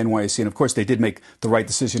closing the NYSE. And, of course, they did make the right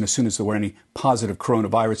decision as soon as there were any positive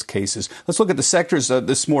coronavirus cases. Let's look at the sectors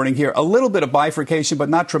this morning here. A little bit of bifurcation, but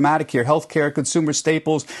not dramatic here. Healthcare, consumer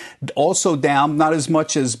staples, also down, not as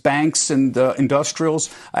much as banks and industrials.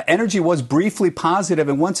 Energy was briefly positive,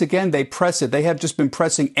 and once again, they press it. They have just been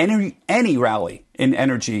pressing any rally in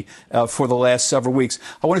energy for the last several weeks.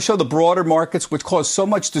 I want to show the broader markets, which caused so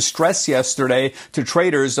much distress yesterday to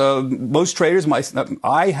traders. Most traders,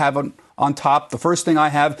 I have on top. The first thing I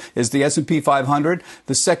have is the S&P 500.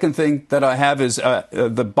 The second thing that I have is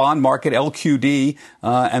the bond market, LQD,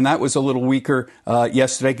 and that was a little weaker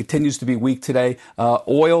yesterday. Continues to be weak today.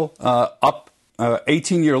 Oil up,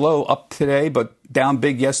 18-year low up today, but down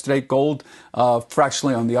big yesterday. Gold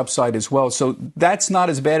fractionally on the upside as well. So that's not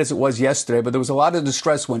as bad as it was yesterday, but there was a lot of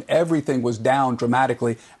distress when everything was down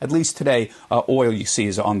dramatically. At least today, oil, you see,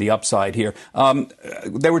 is on the upside here.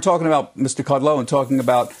 They were talking about Mr. Kudlow and talking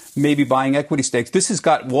about maybe buying equity stakes. This has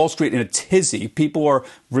got Wall Street in a tizzy. People are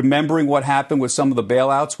remembering what happened with some of the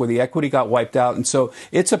bailouts where the equity got wiped out. And so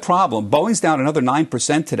it's a problem. Boeing's down another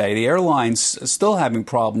 9% today. The airline's still having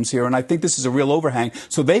problems here, and I think this is a real overhang.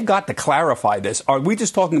 So they've got to clarify this. this? Are we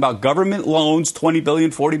just talking about government loans, 20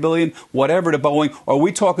 billion, 40 billion, whatever to Boeing? Or are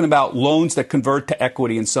we talking about loans that convert to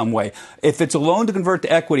equity in some way? If it's a loan to convert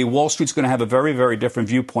to equity, Wall Street's going to have a very, very different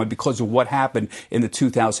viewpoint because of what happened in the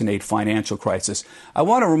 2008 financial crisis. I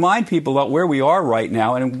want to remind people about where we are right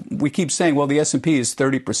now. And we keep saying, well, the S&P is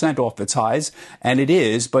 30% off its highs, and it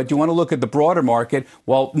is. But you want to look at the broader market.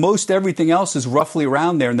 While most everything else is roughly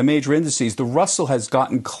around there in the major indices, the Russell has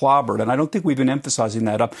gotten clobbered. And I don't think we've been emphasizing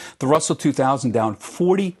that up. The Russell 2000 down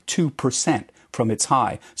 42% from its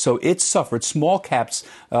high. So it's suffered. Small caps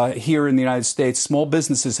here in the United States, small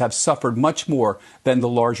businesses have suffered much more than the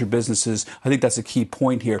larger businesses. I think that's a key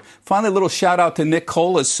point here. Finally, a little shout out to Nick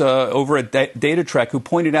Colas over at DataTrek, who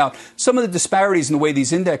pointed out some of the disparities in the way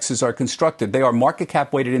these indexes are constructed. They are market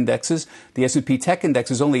cap weighted indexes. The S&P Tech Index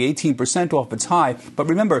is only 18% off its high. But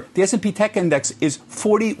remember, the S&P Tech Index is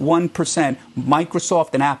 41%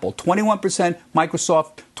 Microsoft and Apple, 21%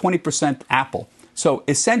 Microsoft, 20% Apple. So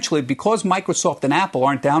essentially, because Microsoft and Apple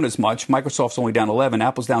aren't down as much, Microsoft's only down 11,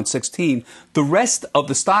 Apple's down 16, the rest of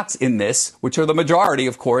the stocks in this, which are the majority,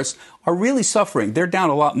 of course, are really suffering. They're down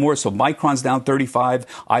a lot more. So Micron's down 35,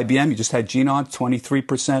 IBM, you just had Ginni,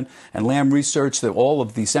 23%, and Lam Research, all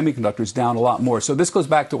of the semiconductors down a lot more. So this goes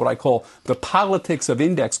back to what I call the politics of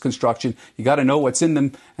index construction. You got to know what's in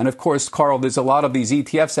them. And of course, Carl, there's a lot of these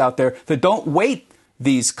ETFs out there that don't weight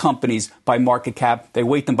these companies by market cap. They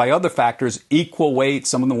weight them by other factors, equal weight.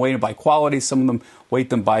 Some of them weight them by quality. Some of them weight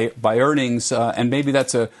them by earnings. And maybe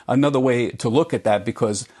that's another way to look at that,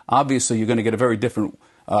 because obviously you're going to get a very different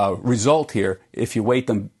result here if you weight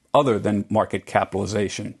them other than market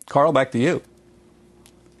capitalization. Carl, back to you.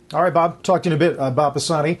 All right, Bob. Talk to you in a bit, Bob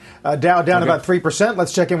Pisani. Dow down about 3%.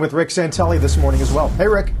 Let's check in with Rick Santelli this morning as well. Hey,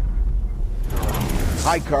 Rick.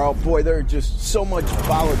 Hi, Carl. Boy, there's just so much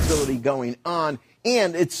volatility going on.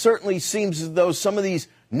 And it certainly seems as though some of these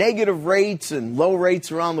negative rates and low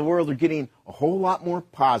rates around the world are getting a whole lot more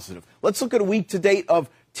positive. Let's look at a week to date of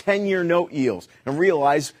 10-year note yields and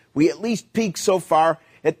realize we at least peaked so far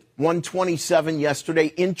at 127 yesterday.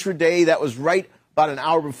 Intraday, that was right about an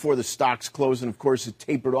hour before the stocks closed, and of course it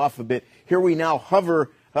tapered off a bit. Here we now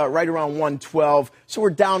hover right around 112, so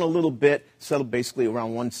we're down a little bit, settled basically around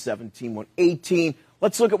 117, 118.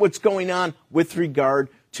 Let's look at what's going on with regard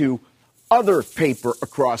to other paper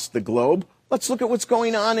across the globe. Let's look at what's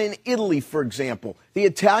going on in Italy, for example. The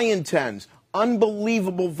Italian 10s,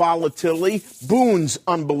 unbelievable volatility. Bunds,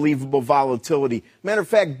 unbelievable volatility. Matter of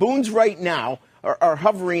fact, Bunds right now are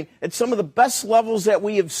hovering at some of the best levels that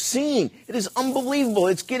we have seen. It is unbelievable.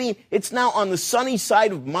 It's now on the sunny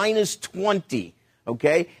side of minus 20.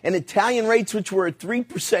 Okay, and Italian rates, which were at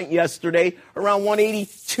 3% yesterday, around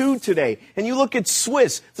 182 today. And you look at the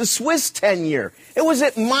Swiss 10-year, it was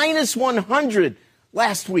at minus 100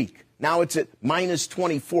 last week. Now it's at minus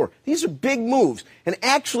 24. These are big moves. And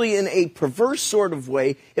actually, in a perverse sort of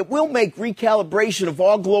way, it will make recalibration of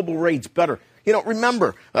all global rates better. You know,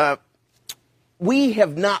 remember, we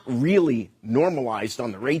have not really normalized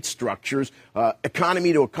on the rate structures,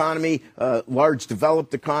 economy to economy, large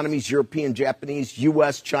developed economies, European, Japanese,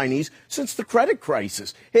 U.S., Chinese, since the credit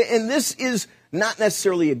crisis. And this is not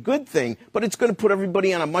necessarily a good thing, but it's going to put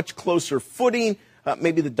everybody on a much closer footing.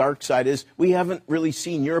 Maybe the dark side is we haven't really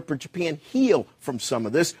seen Europe or Japan heal from some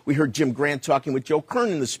of this. We heard Jim Grant talking with Joe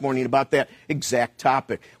Kernan this morning about that exact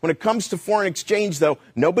topic. When it comes to foreign exchange, though,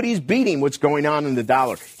 nobody's beating what's going on in the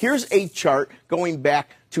dollar. Here's a chart going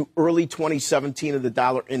back to early 2017 of the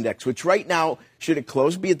dollar index, which right now, should it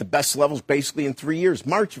close, be at the best levels basically in 3 years,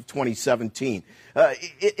 March of 2017.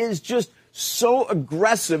 It is just so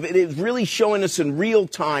aggressive. It is really showing us in real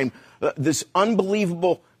time this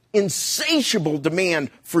unbelievable, insatiable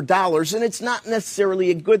demand for dollars, and it's not necessarily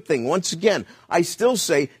a good thing. Once again, I still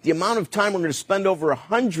say the amount of time we're going to spend over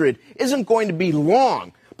 100 isn't going to be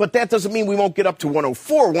long, but that doesn't mean we won't get up to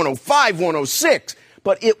 104, 105, 106.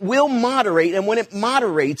 But it will moderate, and when it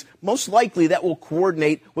moderates, most likely that will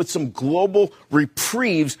coordinate with some global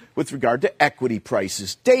reprieves with regard to equity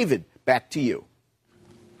prices. David, back to you.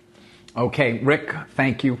 Okay, Rick,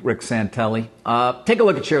 thank you, Rick Santelli. Take a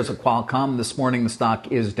look at shares of Qualcomm. This morning, the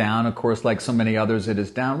stock is down. Of course, like so many others, it is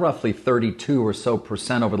down roughly 32 or so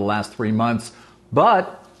percent over the last 3 months,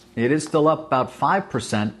 but it is still up about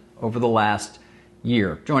 5% over the last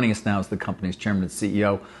year. Joining us now is the company's Chairman and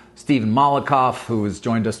CEO, Stephen Mollenkopf, who has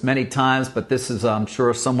joined us many times, but this is, I'm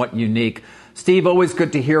sure, somewhat unique. Steve, always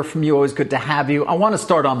good to hear from you, always good to have you. I want to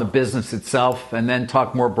start on the business itself and then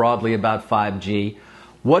talk more broadly about 5G.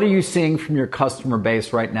 What are you seeing from your customer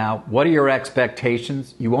base right now? What are your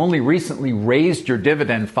expectations? You only recently raised your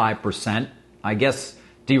dividend 5%. I guess,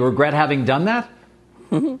 do you regret having done that?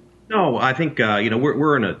 No, I think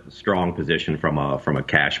we're in a strong position from a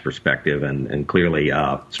cash perspective, and clearly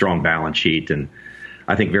a strong balance sheet, and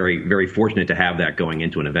I think very, very fortunate to have that going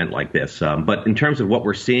into an event like this. But in terms of what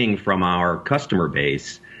we're seeing from our customer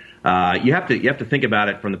base, you have to think about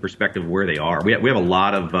it from the perspective of where they are. We have a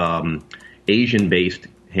lot of Asian-based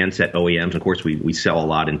handset OEMs. Of course, we sell a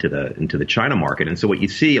lot into the China market, and so what you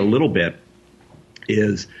see a little bit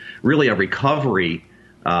is really a recovery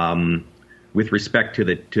with respect to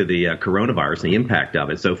the coronavirus and the impact of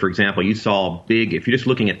it. So, for example, you saw if you're just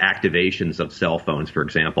looking at activations of cell phones, for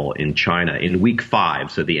example, in China in week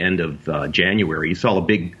 5, so the end of January, you saw a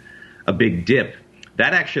big dip.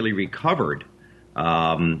 That actually recovered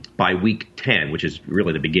by week 10, which is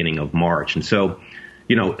really the beginning of March. And so,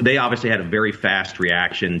 they obviously had a very fast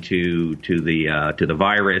reaction to the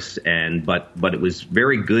virus, but it was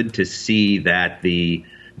very good to see that the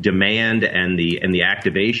demand and the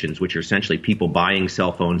activations, which are essentially people buying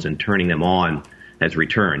cell phones and turning them on, has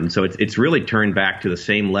returned. So it's really turned back to the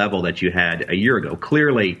same level that you had a year ago.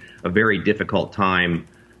 Clearly, a very difficult time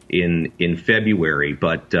in February,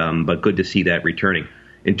 but good to see that returning.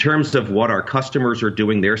 In terms of what our customers are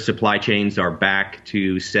doing, their supply chains are back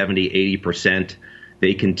to 70-80%.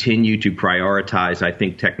 They continue to prioritize, I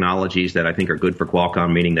think, technologies that I think are good for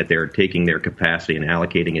Qualcomm, meaning that they're taking their capacity and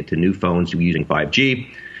allocating it to new phones using 5G,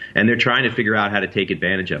 and they're trying to figure out how to take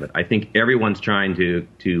advantage of it. I think everyone's trying to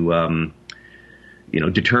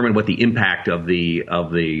determine what the impact of the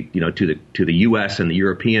to the U.S. and the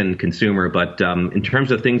European consumer. But in terms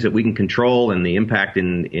of things that we can control and the impact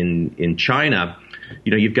in China,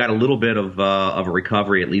 you've got a little bit of a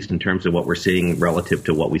recovery, at least in terms of what we're seeing relative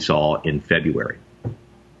to what we saw in February.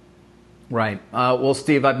 Right. Well,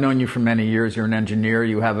 Steve, I've known you for many years. You're an engineer.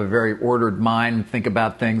 You have a very ordered mind and think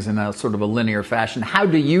about things in a sort of a linear fashion. How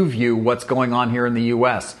do you view what's going on here in the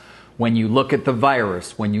U.S. when you look at the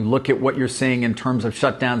virus, when you look at what you're seeing in terms of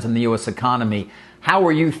shutdowns in the U.S. economy? How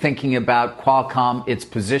are you thinking about Qualcomm, its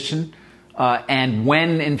position, and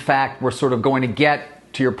when, in fact, we're sort of going to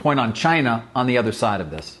get, to your point on China, on the other side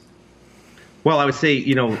of this? Well, I would say,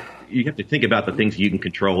 you have to think about the things you can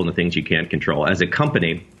control and the things you can't control. As a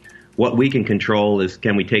company, what we can control is,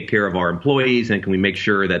 can we take care of our employees, and can we make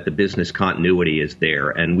sure that the business continuity is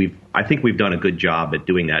there? And I think we've done a good job at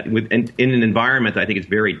doing that. In an environment I think it's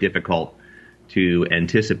very difficult to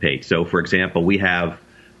anticipate. So, for example, we have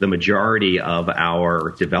the majority of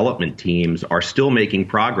our development teams are still making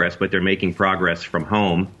progress, but they're making progress from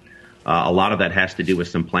home. A lot of that has to do with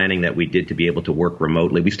some planning that we did to be able to work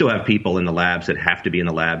remotely. We still have people in the labs that have to be in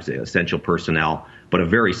the labs, essential personnel, but a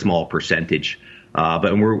very small percentage.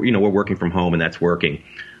 But we're working from home, and that's working.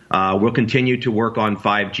 We'll continue to work on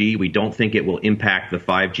 5G. We don't think it will impact the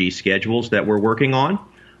 5G schedules that we're working on,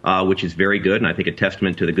 which is very good, and I think a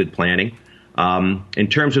testament to the good planning. In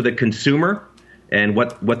terms of the consumer and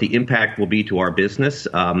what the impact will be to our business,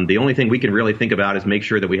 the only thing we can really think about is make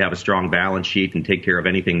sure that we have a strong balance sheet and take care of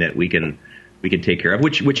anything that we can take care of,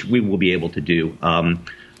 which we will be able to do.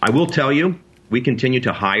 I will tell you, we continue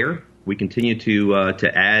to hire. We continue to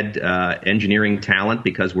add engineering talent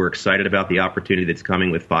because we're excited about the opportunity that's coming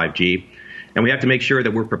with 5G. And we have to make sure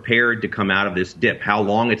that we're prepared to come out of this dip. How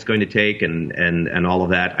long it's going to take and all of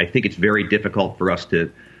that, I think it's very difficult for us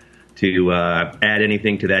to add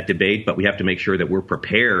anything to that debate, but we have to make sure that we're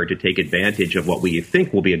prepared to take advantage of what we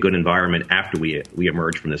think will be a good environment after we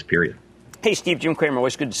emerge from this period. Hey, Steve, Jim Cramer,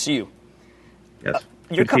 always good to see you. Yes,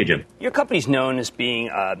 good to see you, Jim. Your company's known as being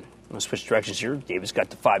I'm going to switch directions here. David's got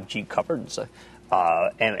the 5G covered,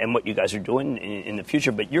 and what you guys are doing in the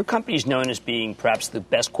future. But your company's known as being perhaps the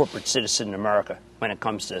best corporate citizen in America when it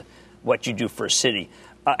comes to what you do for a city.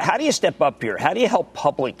 How do you step up here? How do you help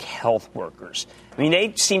public health workers? I mean,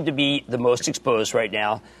 they seem to be the most exposed right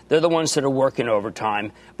now. They're the ones that are working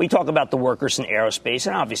overtime. We talk about the workers in aerospace,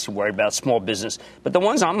 and obviously worried about small business. But the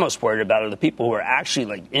ones I'm most worried about are the people who are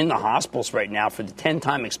actually in the hospitals right now for the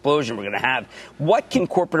 10-time explosion we're going to have. What can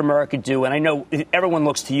corporate America do? And I know everyone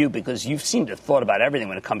looks to you because you seem to have thought about everything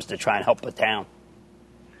when it comes to trying to help the town.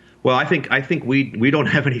 Well, I think we don't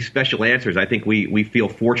have any special answers. I think we feel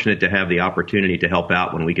fortunate to have the opportunity to help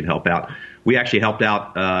out when we can help out. We actually helped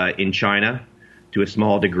out in China to a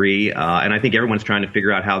small degree, and I think everyone's trying to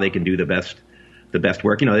figure out how they can do the best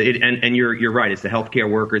work. And you're right. It's the healthcare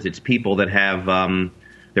workers. It's people that have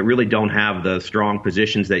that really don't have the strong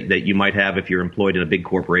positions that you might have if you're employed in a big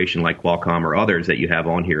corporation like Qualcomm or others that you have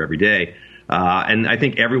on here every day. And I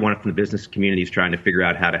think everyone from the business community is trying to figure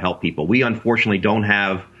out how to help people. We unfortunately don't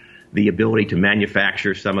have the ability to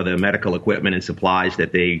manufacture some of the medical equipment and supplies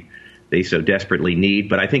that they so desperately need.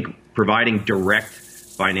 But I think providing direct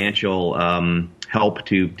financial help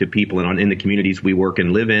to people in the communities we work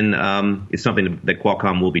and live in is something that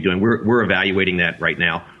Qualcomm will be doing. We're evaluating that right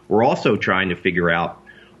now. We're also trying to figure out,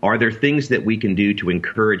 are there things that we can do to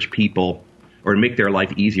encourage people or to make their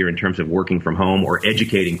life easier in terms of working from home or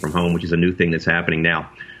educating from home, which is a new thing that's happening now.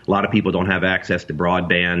 A lot of people don't have access to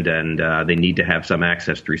broadband, and they need to have some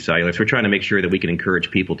access through cellular. So we're trying to make sure that we can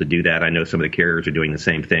encourage people to do that. I know some of the carriers are doing the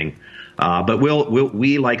same thing. But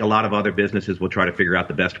we, like a lot of other businesses, will try to figure out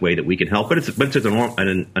the best way that we can help. But it's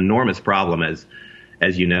an enormous problem,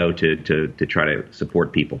 as you know, to try to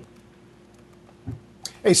support people.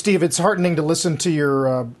 Hey, Steve, it's heartening to listen to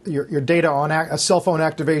your data on cell phone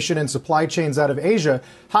activation and supply chains out of Asia.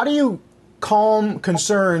 How do you calm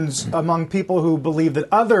concerns among people who believe that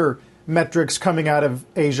other metrics coming out of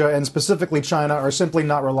Asia and specifically China are simply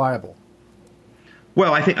not reliable?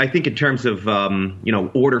 Well, I think in terms of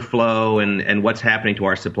order flow and what's happening to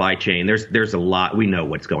our supply chain, there's a lot. We know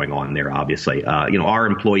what's going on there. Obviously, our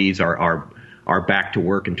employees are back to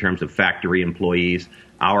work in terms of factory employees.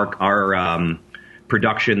 Our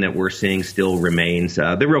production that we're seeing still remains.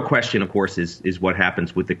 The real question, of course, is what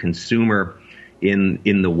happens with the consumer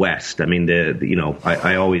in the West. I mean,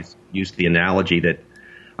 I always use the analogy that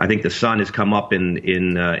I think the sun has come up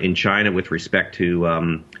in China with respect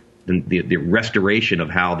to the restoration of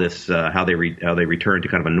how they return to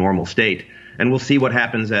kind of a normal state, and we'll see what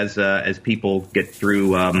happens as people get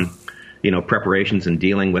through preparations and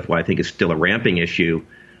dealing with what I think is still a ramping issue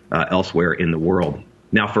elsewhere in the world.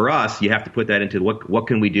 Now, for us, you have to put that into what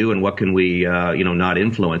can we do and what can we not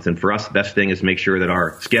influence. And for us, the best thing is make sure that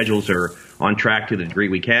our schedules are on track to the degree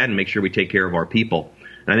we can, and make sure we take care of our people.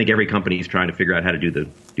 And I think every company is trying to figure out how to do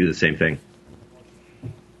the same thing.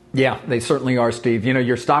 Yeah, they certainly are, Steve.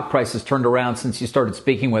 Your stock price has turned around since you started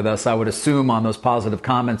speaking with us, I would assume, on those positive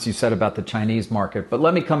comments you said about the Chinese market. But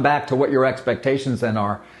let me come back to what your expectations then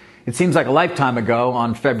are. It seems like a lifetime ago,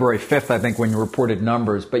 on February 5th, I think, when you reported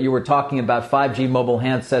numbers, but you were talking about 5G mobile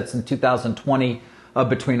handsets in 2020 of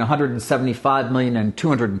between 175 million and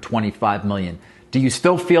 225 million. Do you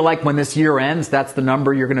still feel like when this year ends, that's the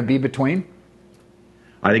number you're going to be between?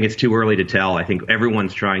 I think it's too early to tell. I think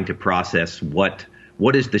everyone's trying to process what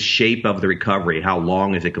is the shape of the recovery? How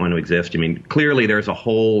long is it going to exist? I mean, clearly there's a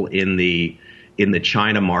hole in the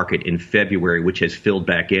China market in February, which has filled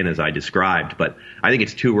back in, as I described. But I think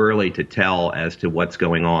it's too early to tell as to what's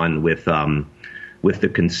going on with the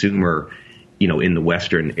consumer, in the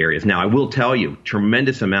Western areas. Now, I will tell you,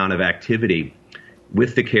 tremendous amount of activity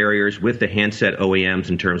with the carriers, with the handset OEMs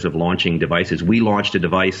in terms of launching devices. We launched a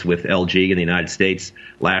device with LG in the United States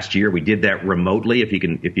last year. We did that remotely, if you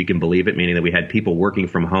can believe it, meaning that we had people working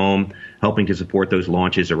from home, helping to support those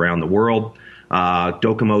launches around the world.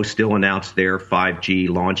 Docomo still announced their 5G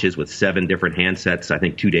launches with 7 different handsets, I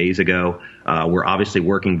think 2 days ago. We're obviously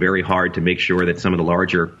working very hard to make sure that some of the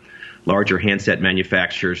larger handset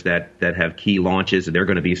manufacturers that have key launches, they're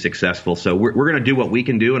going to be successful. So we're going to do what we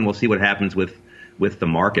can do, and we'll see what happens with the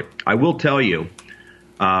market. I will tell you,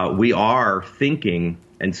 we are thinking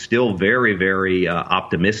and still very, very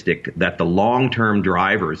optimistic that the long-term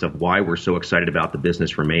drivers of why we're so excited about the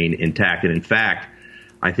business remain intact. And in fact,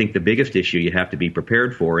 I think the biggest issue you have to be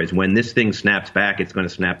prepared for is when this thing snaps back, it's going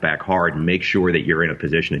to snap back hard, and make sure that you're in a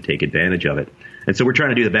position to take advantage of it. And so we're trying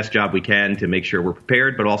to do the best job we can to make sure we're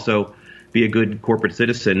prepared, but also be a good corporate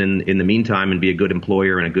citizen in the meantime, and be a good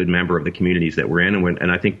employer and a good member of the communities that we're in. And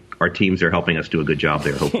I think our teams are helping us do a good job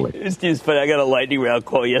there, hopefully. It's funny. I got a lightning round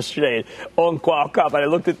call yesterday on Qualcomm, and I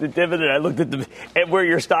looked at the dividend. I looked at where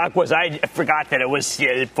your stock was. I forgot that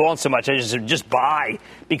it had fallen so much. I just buy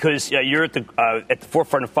because you're at the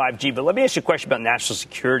forefront of 5G. But let me ask you a question about national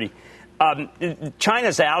security.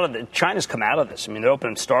 China's come out of this. I mean, they're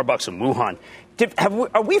opening Starbucks in Wuhan.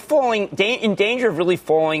 Are we in danger of really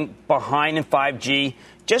falling behind in 5G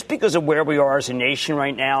just because of where we are as a nation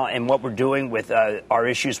right now and what we're doing with our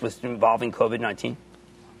issues involving COVID-19?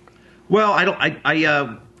 Well,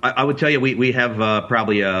 I would tell you we have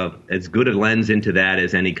probably as good a lens into that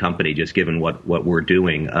as any company, just given what we're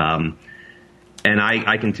doing. And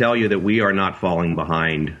I can tell you that we are not falling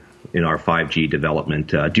behind in our 5G development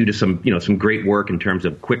due to some great work in terms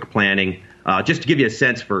of quick planning. Just to give you a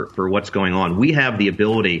sense for what's going on, we have the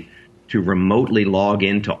ability to remotely log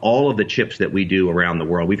into all of the chips that we do around the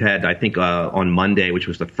world. We've had, I think, on Monday, which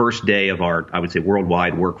was the first day of our, I would say,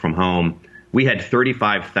 worldwide work from home, we had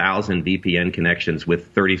 35,000 VPN connections with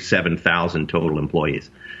 37,000 total employees.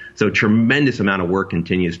 So a tremendous amount of work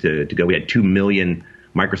continues to go. We had 2 million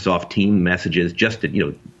Microsoft Teams messages just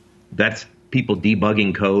to, that's people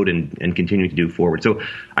debugging code and continuing to do forward. So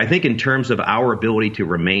I think in terms of our ability to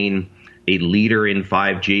remain a leader in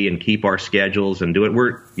 5G and keep our schedules and do it.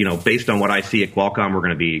 We're, based on what I see at Qualcomm, we're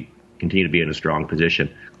going to continue to be in a strong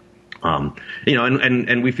position.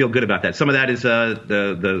 And we feel good about that. Some of that is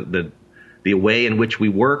the way in which we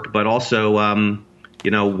work, but also,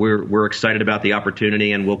 we're excited about the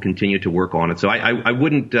opportunity and we'll continue to work on it. So I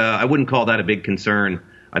wouldn't call that a big concern.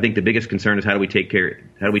 I think the biggest concern is how do we take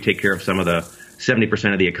care of some of the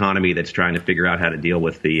 70% of the economy that's trying to figure out how to deal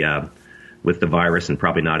with the virus and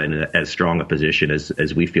probably not in as strong a position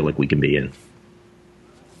as we feel like we can be in.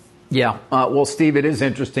 Yeah. Well, Steve, it is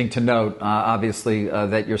interesting to note, obviously,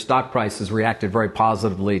 that your stock price has reacted very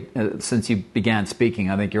positively since you began speaking.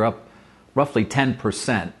 I think you're up roughly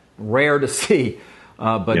 10%. Rare to see,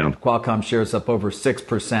 but yeah. Qualcomm shares up over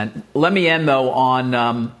 6%. Let me end, though,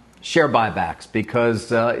 on share buybacks,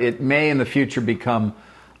 because it may in the future become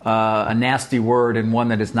a nasty word and one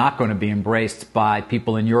that is not going to be embraced by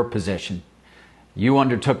people in your position. You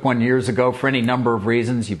undertook one years ago for any number of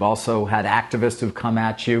reasons. You've also had activists who've come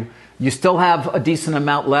at you. You still have a decent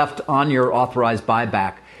amount left on your authorized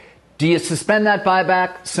buyback. Do you suspend that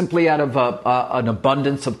buyback simply out of an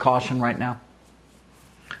abundance of caution right now?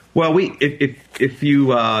 Well, if you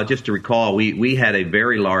just to recall, we had a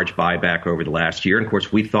very large buyback over the last year, and of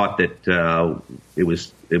course we thought that it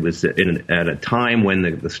was at a time when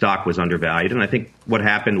the stock was undervalued, and I think what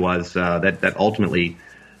happened was that ultimately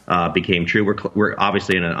became true. We're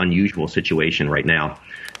obviously in an unusual situation right now.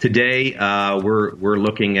 Today, we're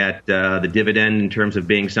looking at the dividend in terms of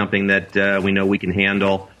being something that we know we can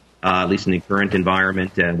handle, at least in the current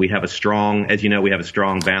environment. And we have a strong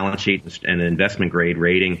balance sheet and an investment grade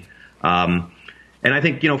rating. And I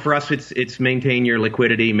think, for us, it's maintain your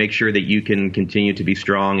liquidity, make sure that you can continue to be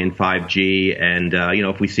strong in 5G. And,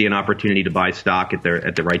 if we see an opportunity to buy stock at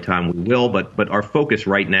the right time, we will. But our focus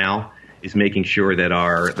right now is making sure that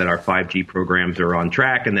our 5G programs are on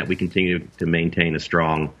track and that we continue to maintain a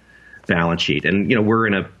strong balance sheet. And, we're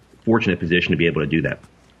in a fortunate position to be able to do that.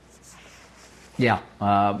 Yeah.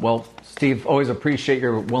 Well, Steve, always appreciate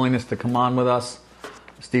your willingness to come on with us.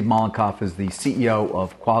 Steve Mollenkopf is the CEO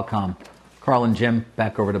of Qualcomm. Carl and Jim,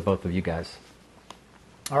 back over to both of you guys.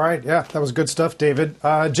 All right. Yeah, that was good stuff, David.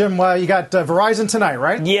 Jim, you got Verizon tonight,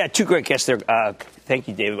 right? Yeah, two great guests there. Thank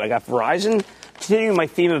you, David. I got Verizon. Continuing my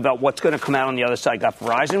theme about what's going to come out on the other side, I got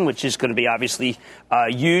Verizon, which is going to be obviously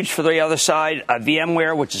huge for the other side,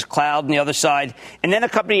 VMware, which is cloud on the other side, and then a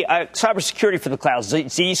company, cybersecurity for the cloud,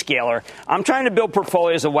 Zscaler. I'm trying to build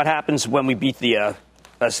portfolios of what happens when we beat the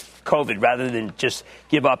COVID rather than just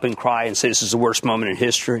give up and cry and say this is the worst moment in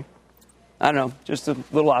history. I don't know, just a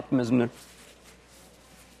little optimism there.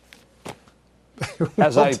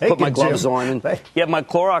 As I put my gloves on and get my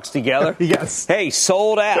Clorox together. Yes. Hey,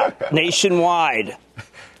 sold out nationwide.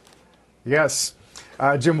 Yes.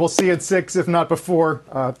 Jim, we'll see you at 6, if not before.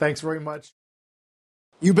 Thanks very much.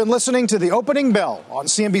 You've been listening to The Opening Bell on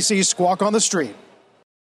CNBC's Squawk on the Street.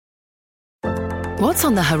 What's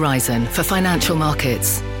on the horizon for financial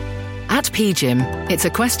markets? At PGIM, it's a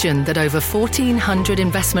question that over 1,400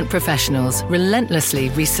 investment professionals relentlessly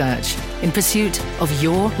research in pursuit of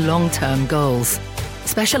your long-term goals.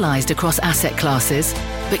 Specialized across asset classes,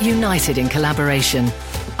 but united in collaboration,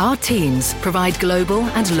 our teams provide global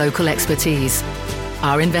and local expertise.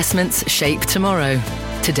 Our investments shape tomorrow,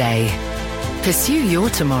 today. Pursue your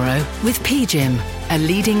tomorrow with PGIM, a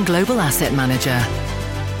leading global asset manager.